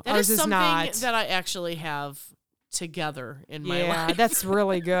too. That Ours is is something not. that I actually have together in my Yeah, life. that's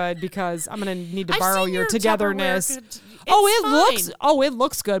really good, because I'm gonna need to I've borrow seen your togetherness. Tupperware It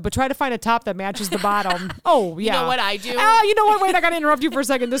looks good, but try to find a top that matches the bottom. Oh yeah. You know what I do? Oh, you know what? Wait, I gotta interrupt you for a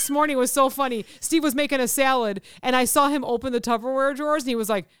second. This morning was so funny. Steve was making a salad, and I saw him open the Tupperware drawers, and he was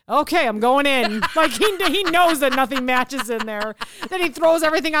like, "Okay, I'm going in." Like he knows that nothing matches in there. Then he throws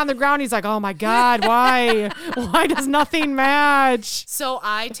everything on the ground. He's like, "Oh my God, why? Why does nothing match?" So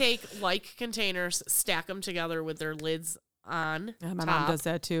I take like containers, stack them together with their lids on. Yeah, my top. mom does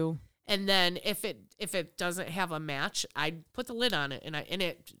that too. And then if it doesn't have a match, I put the lid on it, and I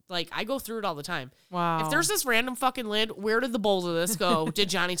go through it all the time. Wow. If there's this random fucking lid, where did the bowls of this go? Did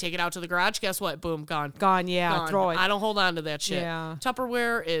Johnny take it out to the garage? Guess what? Boom, gone. Gone, yeah. Gone. Throw it. I don't hold on to that shit. Yeah.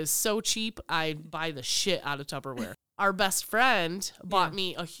 Tupperware is so cheap. I buy the shit out of Tupperware. Our best friend bought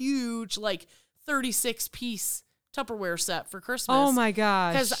me a huge 36-piece Tupperware set for Christmas. Oh my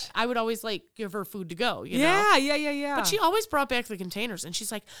gosh. Because I would always give her food to go, you know? Yeah. But she always brought back the containers, and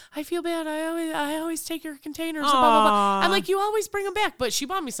she's like, I feel bad. I always take your containers. And blah, blah, blah. I'm like, you always bring them back. But she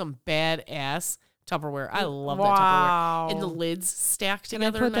bought me some badass Tupperware. I love that Tupperware. And the lids stacked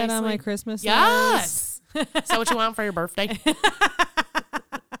together Can I put nicely. that on my Christmas Yes. Is that what you want for your birthday?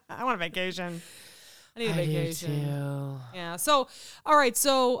 I want a vacation. I need a vacation. I do too. Yeah. So, all right.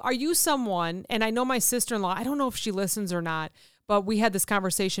 So, are you someone, and I know my sister-in-law, I don't know if she listens or not, but we had this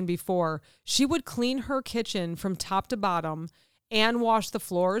conversation before. She would clean her kitchen from top to bottom and wash the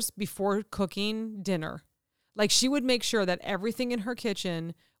floors before cooking dinner. Like, she would make sure that everything in her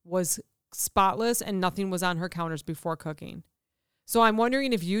kitchen was spotless and nothing was on her counters before cooking. So, I'm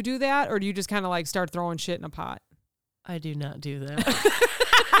wondering if you do that, or do you just kind of start throwing shit in a pot? I do not do that.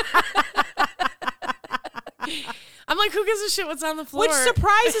 I'm like, who gives a shit what's on the floor? Which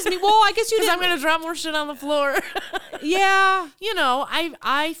surprises me. Well, I guess you didn't. Because I'm going to drop more shit on the floor. Yeah. You know,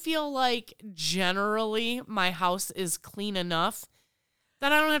 I feel like generally my house is clean enough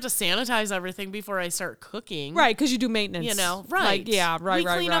that I don't have to sanitize everything before I start cooking. Right, because you do maintenance. You know, right. We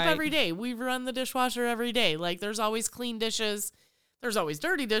clean up every day. We run the dishwasher every day. There's always clean dishes. There's always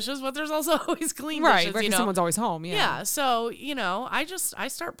dirty dishes, but there's also always clean dishes. Right, because someone's always home. Yeah, so, I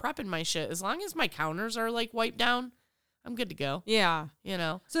start prepping my shit. As long as my counters are, wiped down, I'm good to go. Yeah.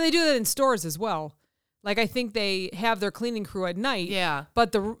 So they do that in stores as well. I think they have their cleaning crew at night. Yeah.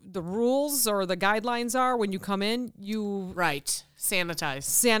 But the rules or the guidelines are when you come in, you... Right.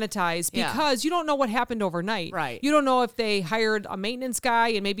 Sanitize because you don't know what happened overnight. Right. You don't know if they hired a maintenance guy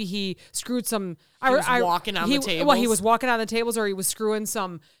and maybe he screwed some... He was walking on the tables. Well, he was walking on the tables, or he was screwing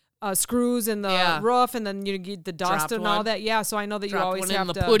some screws in the roof, and then you get the dust Dropped and all that. Yeah, so I know that you always have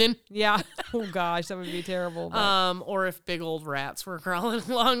in to... the pudding. Yeah. Oh, gosh, that would be terrible. But. Or if big old rats were crawling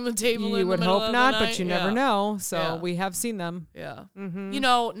along the table You in would the middle hope of not, the but night. you never know. So we have seen them. Yeah.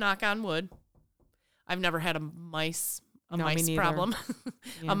 Mm-hmm. Knock on wood. I've never had a mice me problem,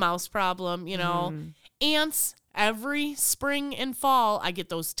 a mouse problem, Ants, every spring and fall, I get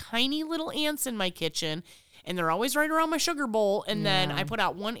those tiny little ants in my kitchen, and they're always right around my sugar bowl, and then I put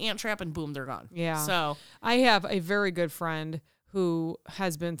out one ant trap, and boom, they're gone. Yeah. So I have a very good friend who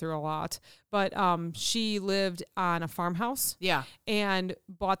has been through a lot, but she lived on a farmhouse. Yeah. And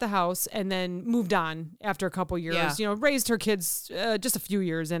bought the house and then moved on after a couple years, raised her kids just a few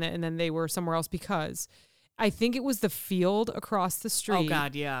years in it, and then they were somewhere else because I think it was the field across the street. Oh,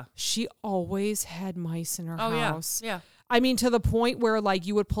 God, yeah. She always had mice in her house. Yeah. I mean, to the point where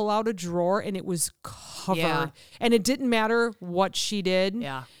you would pull out a drawer and it was covered. Yeah. And it didn't matter what she did.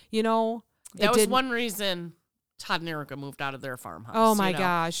 Yeah. That was one reason Todd and Erica moved out of their farmhouse. Oh, my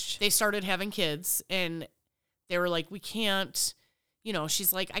gosh. They started having kids, and they were like, we can't,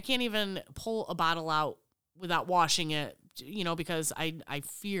 she's like, I can't even pull a bottle out without washing it, because I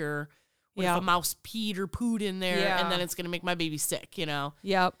fear what if a mouse peed or pooed in there, and then it's going to make my baby sick,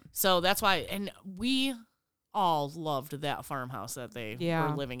 Yep. So that's why, and we all loved that farmhouse that they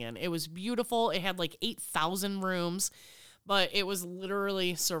were living in. It was beautiful. It had 8,000 rooms, but it was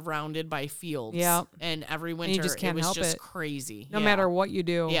literally surrounded by fields. Yep. And every winter, and you just can't it was help just it. crazy. No matter what you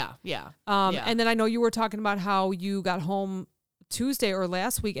do. Yeah. And then I know you were talking about how you got home Tuesday or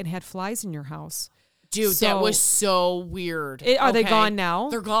last week and had flies in your house. Dude, that was so weird. Are they gone now?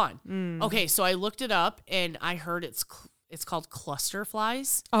 They're gone. Okay, so I looked it up, and I heard it's called cluster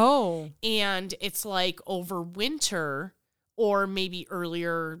flies. Oh. And it's over winter or maybe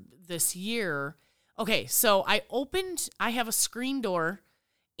earlier this year. Okay, so I have a screen door,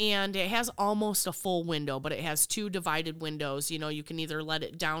 and it has almost a full window, but it has two divided windows. You can either let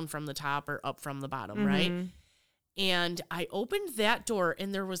it down from the top or up from the bottom, right? And I opened that door,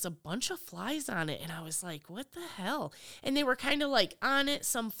 and there was a bunch of flies on it, and I was like, what the hell? And they were kind of on it.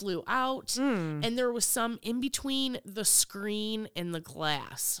 Some flew out, and there was some in between the screen and the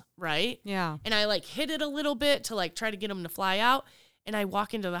glass, right? Yeah. And I hit it a little bit to try to get them to fly out, and I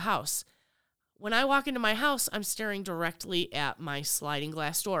walk into the house. When I walk into my house, I'm staring directly at my sliding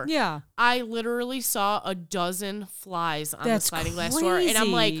glass door. Yeah. I literally saw a dozen flies on the sliding glass door, and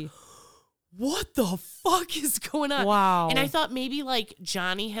I'm like, what the fuck is going on? Wow. And I thought maybe like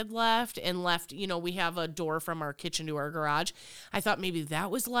Johnny had left, we have a door from our kitchen to our garage. I thought maybe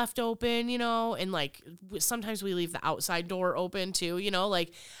that was left open, and like sometimes we leave the outside door open too,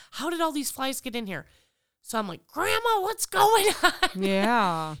 like how did all these flies get in here? So I'm like, Grandma, what's going on?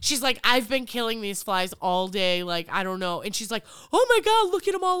 Yeah. She's like, I've been killing these flies all day. Like, I don't know. And she's like, oh my God, look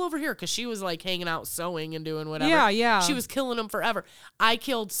at them all over here. Because she was like hanging out sewing and doing whatever. Yeah, yeah. She was killing them forever. I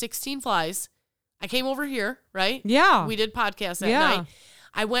killed 16 flies. I came over here, right? Yeah. We did podcasts that night.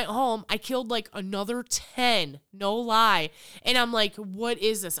 I went home. I killed like another 10. No lie. And I'm like, what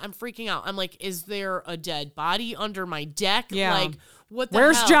is this? I'm freaking out. I'm like, is there a dead body under my deck? Yeah. Like, what the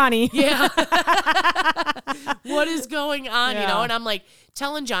Where's hell? Johnny? Yeah. What is going on? Yeah. And I'm like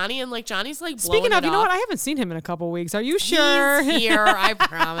telling Johnny, and like Johnny's like Speaking blowing of, it you know off. what? I haven't seen him in a couple of weeks. Are you sure? He's here, I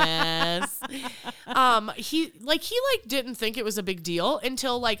promise. He didn't think it was a big deal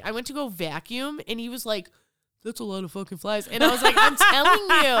until like I went to go vacuum, and he was like, that's a lot of fucking flies. And I was like, I'm telling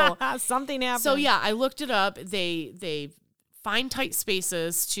you. Something happened. So yeah, I looked it up. They find tight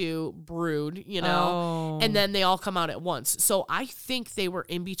spaces to brood, and then they all come out at once. So I think they were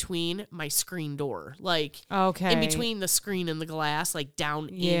in between my screen door, like okay. in between the screen and the glass, like down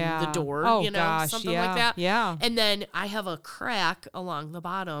Yeah. in the door, Oh, gosh, something yeah. like that. Yeah. And then I have a crack along the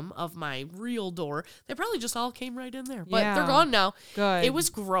bottom of my real door. They probably just all came right in there, but Yeah. they're gone now. Good. It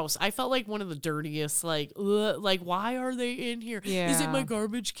was gross. I felt like one of the dirtiest, like why are they in here? Yeah. Is it my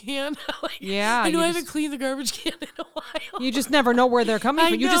garbage can? Yeah, I know you I haven't just- cleaned the garbage can in a while. You just never know where they're coming I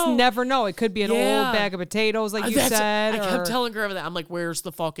from. You just know. never know. It could be an Yeah. old bag of potatoes, like you That's- said. I or... kept telling Grandma that. I'm like, where's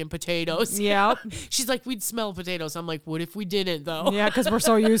the fucking potatoes? Yep. She's like, we'd smell potatoes. I'm like, what if we didn't, though? Yeah, because we're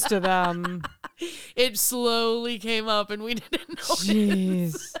so used to them. It slowly came up, and we didn't know.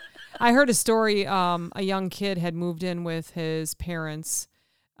 Jeez. I heard a story. A young kid had moved in with his parents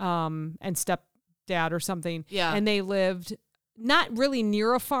and stepdad or something. Yeah. And they lived not really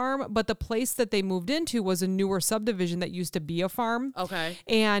near a farm, but the place that they moved into was a newer subdivision that used to be a farm. Okay.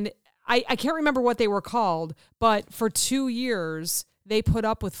 And I can't remember what they were called, but for 2 years they put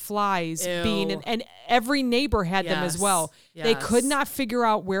up with flies being in, and every neighbor had them as well. They could not figure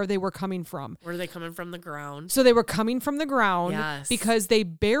out where they were coming from. Were they coming from the ground? So they were coming from the ground because they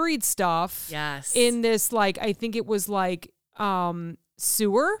buried stuff in this, like, I think it was like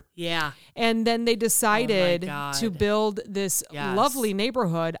sewer. Yeah. And then they decided God. to build this lovely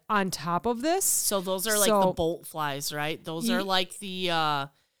neighborhood on top of this. So those are like the bolt flies, right? Those are like the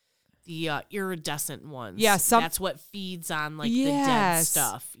iridescent ones. Yeah, that's what feeds on like the dead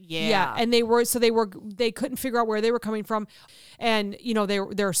stuff. Yeah. And they couldn't figure out where they were coming from. And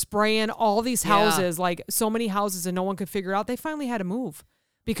they're spraying all these houses, like so many houses, and no one could figure it out. They finally had to move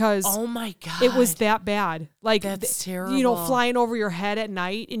because oh my God, it was that bad. Like that's terrible. Flying over your head at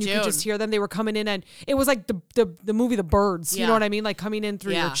night, and you could just hear them. They were coming in, and it was like the movie The Birds. You know what I mean? Like coming in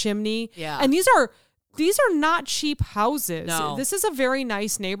through your chimney. Yeah. And these are not cheap houses. No. This is a very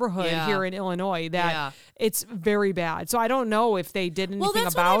nice neighborhood here in Illinois that it's very bad. So I don't know if they did anything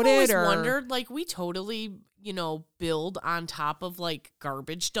about what I've it always or wondered. Like we totally, build on top of like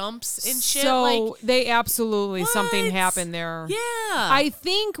garbage dumps and shit. So like they absolutely something what? happened there. Yeah. I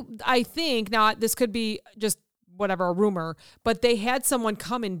think now this could be just whatever, a rumor, but they had someone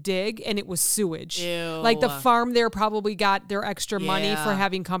come and dig and it was sewage. Ew. Like the farm there probably got their extra money for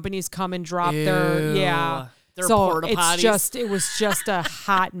having companies come and drop their Their so porta potties. it was just a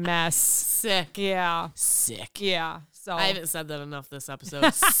hot mess. Sick. Yeah. Sick. Yeah. So I haven't said that enough this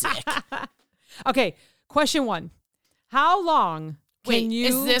episode. Sick. Okay, question 1. How long can Wait, you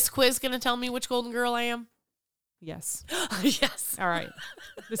is this quiz going to tell me which golden girl I am? Yes. Yes. All right.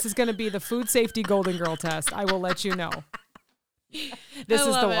 This is going to be the food safety golden girl test. I will let you know. This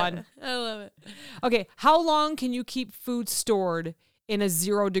is the one. I love it. Okay. How long can you keep food stored in a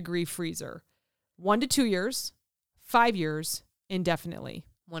 0-degree freezer? 1 to 2 years, 5 years, indefinitely.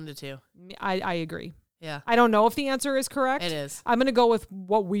 1 to 2. I agree. Yeah. I don't know if the answer is correct. It is. I'm going to go with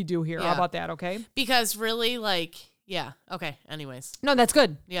what we do here. How Yeah. about that? Okay. Because really, like, yeah. Okay. Anyways. No, that's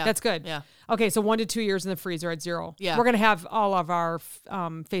good. Yeah. That's good. Yeah. Okay. So 1 to 2 years in the freezer at 0. Yeah. We're going to have all of our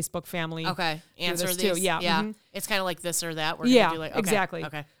Facebook family. Okay. Answer this these. too. Yeah. Yeah. Mhm. It's kind of like this or that. We're Yeah, gonna do like, okay. exactly.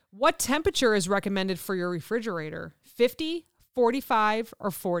 Okay. What temperature is recommended for your refrigerator? 50, 45, or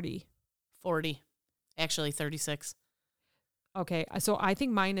 40? 40. Actually, 36. Okay. So I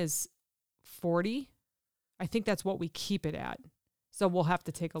think mine is 40. I think that's what we keep it at. So we'll have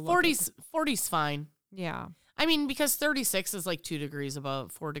to take a look. 40's fine. Yeah. I mean, because 36 is like 4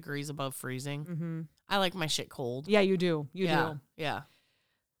 degrees above freezing. Mm-hmm. I like my shit cold. Yeah, you do. You yeah. do. Yeah.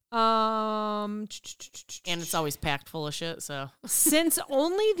 And it's always packed full of shit, so. Since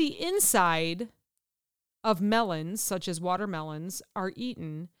only the inside of melons, such as watermelons, are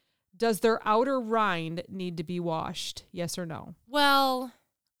eaten, does their outer rind need to be washed? Yes or no? Well,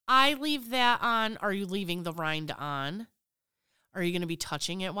 I leave that on. Are you leaving the rind on? Are you going to be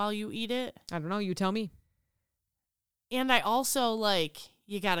touching it while you eat it? I don't know. You tell me. And I also,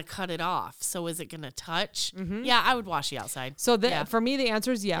 you got to cut it off. So is it going to touch? Mm-hmm. Yeah, I would wash the outside. So for me, the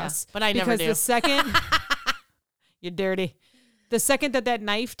answer is yes. Yeah, but I never do. Because the second, you're dirty. The second that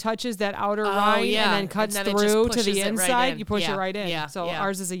knife touches that outer rind and then cuts through to the inside, you push it right in. Yeah, so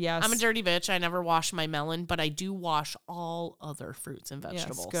ours is a yes. I'm a dirty bitch. I never wash my melon, but I do wash all other fruits and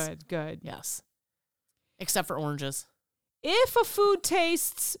vegetables. Yes, good. Yes. Except for oranges. If a food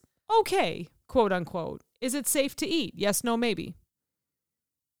tastes okay, quote unquote, is it safe to eat? Yes, no, maybe.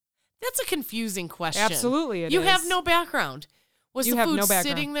 That's a confusing question. Absolutely, it is. You have no background. Was You the have food no background.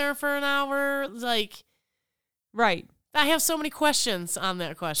 sitting there for an hour? Right. I have so many questions on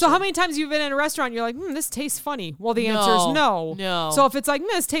that question. So how many times you've been in a restaurant and you're like, this tastes funny? Well, the answer is no. No. So if it's like,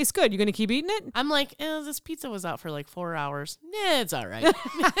 this tastes good, you're going to keep eating it? I'm like, this pizza was out for 4 hours. It's all right.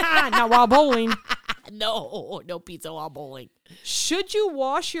 Not while bowling. No pizza while bowling. Should you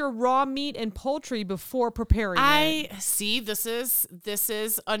wash your raw meat and poultry before preparing it? I see. This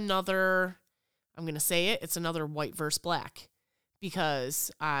is another, I'm going to say it. It's another white versus black.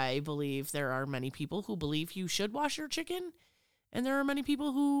 Because I believe there are many people who believe you should wash your chicken, and there are many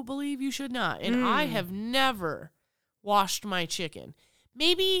people who believe you should not. And I have never washed my chicken.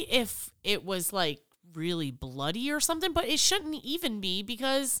 Maybe if it was really bloody or something, but it shouldn't even be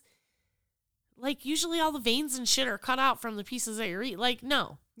because usually all the veins and shit are cut out from the pieces that you're eating.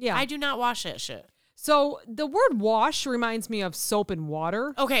 No. Yeah. I do not wash that shit. So the word wash reminds me of soap and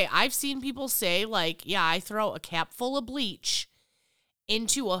water. Okay, I've seen people say I throw a cap full of bleach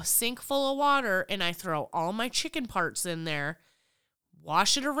into a sink full of water and I throw all my chicken parts in there,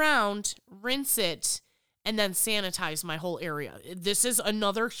 wash it around, rinse it, and then sanitize my whole area. This is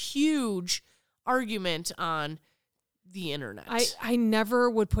another huge argument on the internet. I never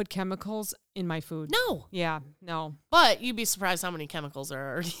would put chemicals in my food. No. Yeah, no. But you'd be surprised how many chemicals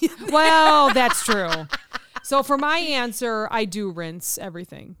are already. Well, that's true. So for my answer, I do rinse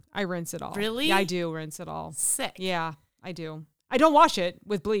everything. I rinse it all. Really? Yeah, I do rinse it all. Sick. Yeah, I do. I don't wash it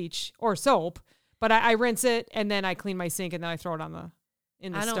with bleach or soap, but I rinse it and then I clean my sink and then I throw it on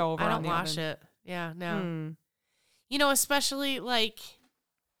in the stove or on the oven. I don't wash it. Yeah, no. Especially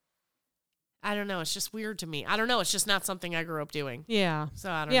I don't know. It's just weird to me. I don't know. It's just not something I grew up doing. Yeah. So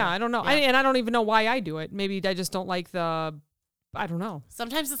I don't know. Yeah, I don't know. Yeah. And I don't even know why I do it. Maybe I just don't like I don't know.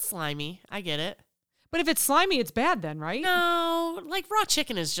 Sometimes it's slimy. I get it. But if it's slimy, it's bad then, right? No, raw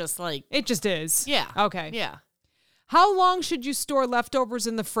chicken is just It just is. Yeah. Okay. Yeah. How long should you store leftovers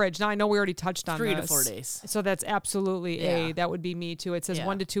in the fridge? Now, I know we already touched on 3 this. to 4 days. So that's absolutely that would be me too. It says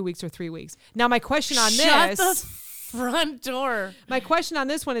 1 to 2 weeks or 3 weeks. Now, my question on Shut the front door. My question on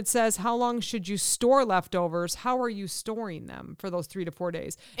this one, it says, how long should you store leftovers? How are you storing them for those 3 to 4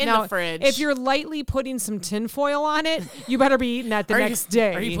 days? In the fridge. If you're lightly putting some tin foil on it, you better be eating that the next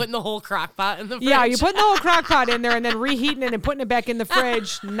day. Are you putting the whole crock pot in the fridge? Yeah, you're putting the whole crock pot in there and then reheating it and putting it back in the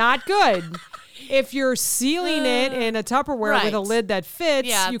fridge. Not good. If you're sealing it in a Tupperware with a lid that fits,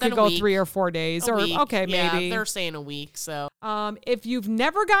 you could go 3 or 4 days. Maybe. Yeah, they're saying a week. So, if you've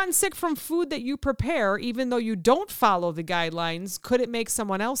never gotten sick from food that you prepare, even though you don't follow the guidelines, could it make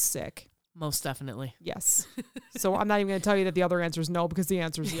someone else sick? Most definitely. Yes. So I'm not even going to tell you that the other answer is no, because the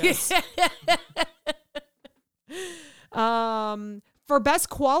answer is yes. For best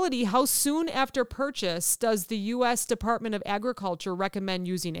quality, how soon after purchase does the U.S. Department of Agriculture recommend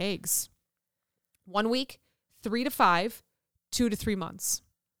using eggs? 1 week, 3 to 5, 2 to 3 months.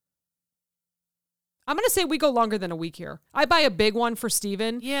 I'm going to say we go longer than a week here. I buy a big one for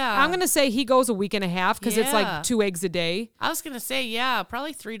Steven. Yeah. I'm going to say he goes a week and a half because it's 2 eggs a day. I was going to say,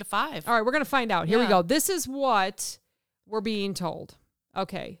 probably 3 to 5. All right, we're going to find out. Here we go. This is what we're being told.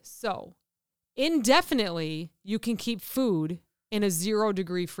 Okay, so indefinitely you can keep food in a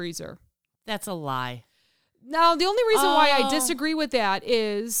 0-degree freezer. That's a lie. Now, the only reason why I disagree with that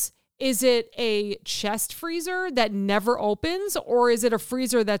is it a chest freezer that never opens, or is it a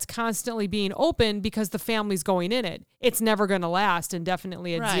freezer that's constantly being opened because the family's going in it? It's never going to last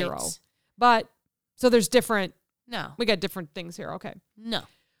indefinitely at 0. But, so there's different. No. We got different things here. Okay. No.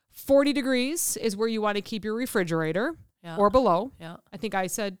 40 degrees is where you want to keep your refrigerator or below. Yeah. I think I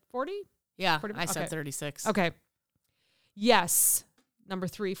said 40? Yeah, I said 36. Okay. Yes. Number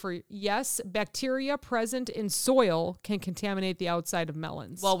 3 for yes, bacteria present in soil can contaminate the outside of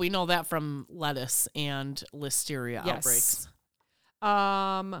melons. Well, we know that from lettuce and listeria outbreaks.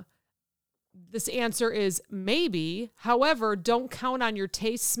 This answer is maybe. However, don't count on your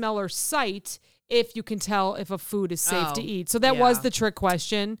taste, smell, or sight if you can tell if a food is safe to eat. So that was the trick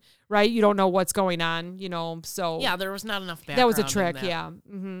question, right? You don't know what's going on, so. Yeah, there was not enough background. That was a trick, yeah.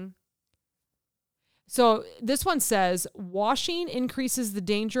 Mm-hmm. So this one says, washing increases the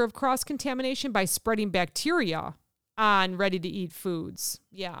danger of cross-contamination by spreading bacteria on ready-to-eat foods.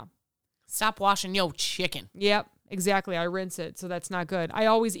 Yeah. Stop washing your chicken. Yep, exactly. I rinse it, so that's not good. I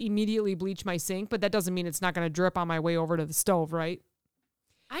always immediately bleach my sink, but that doesn't mean it's not going to drip on my way over to the stove, right?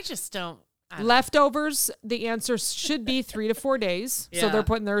 I just don't. Leftovers, the answer should be 3 to 4 days. Yeah. So they're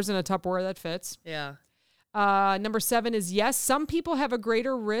putting theirs in a Tupperware that fits. Yeah. Number 7 is yes, some people have a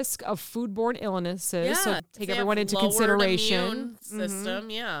greater risk of foodborne illnesses. Yeah. So take everyone into consideration. Immune system,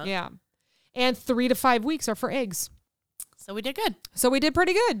 yeah. Yeah. And 3 to 5 weeks are for eggs. So we did good. So we did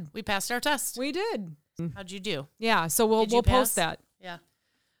pretty good. We passed our test. We did. How'd you do? Yeah. So we'll post that. Yeah.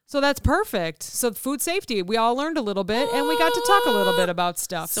 So that's perfect. So food safety, we all learned a little bit, and we got to talk a little bit about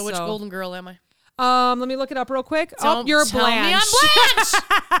stuff. So which golden girl am I? Let me look it up real quick. You're tell Blanche. Me I'm Blanche.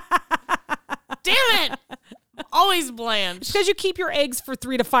 Damn it! Always Blanche. Because you keep your eggs for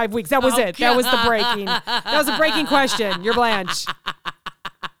 3 to 5 weeks. That was it. God. That was the breaking. That was a breaking question. You're Blanche.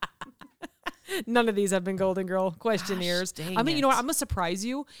 None of these have been Golden Girl questionnaires. Gosh, I mean, you know what? I'm gonna surprise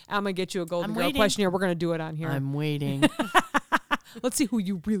you. I'm gonna get you a Golden Girl questionnaire. We're gonna do it on here. I'm waiting. Let's see who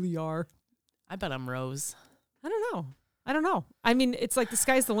you really are. I bet I'm Rose. I don't know. I mean, it's like the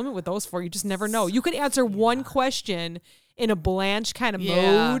sky's the limit with those four. You just never know. You could answer one question in a Blanche kind of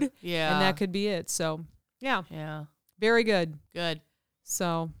mode, and that could be it. So, yeah. Yeah. Very good. Good.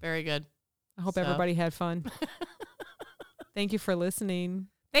 So, very good. I hope everybody had fun. Thank you for listening.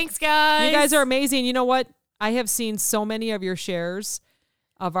 Thanks, guys. You guys are amazing. You know what? I have seen so many of your shares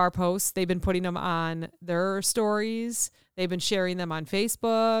of our posts. They've been putting them on their stories. They've been sharing them on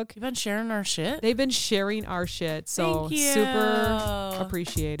Facebook. You've been sharing our shit? They've been sharing our shit. So Thank you. super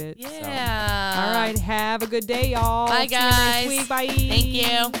appreciate it. Yeah. So. All right. Have a good day, y'all. Bye, guys. See you next week. Bye. Thank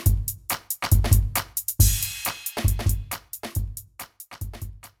you.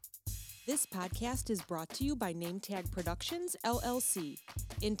 This podcast is brought to you by NameTag Productions, LLC.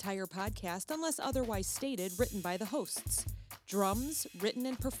 Entire podcast, unless otherwise stated, written by the hosts. Drums, written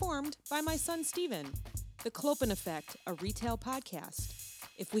and performed by my son, Steven. The Clopen Effect, a retail podcast.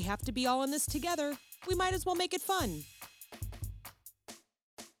 If we have to be all in this together, we might as well make it fun.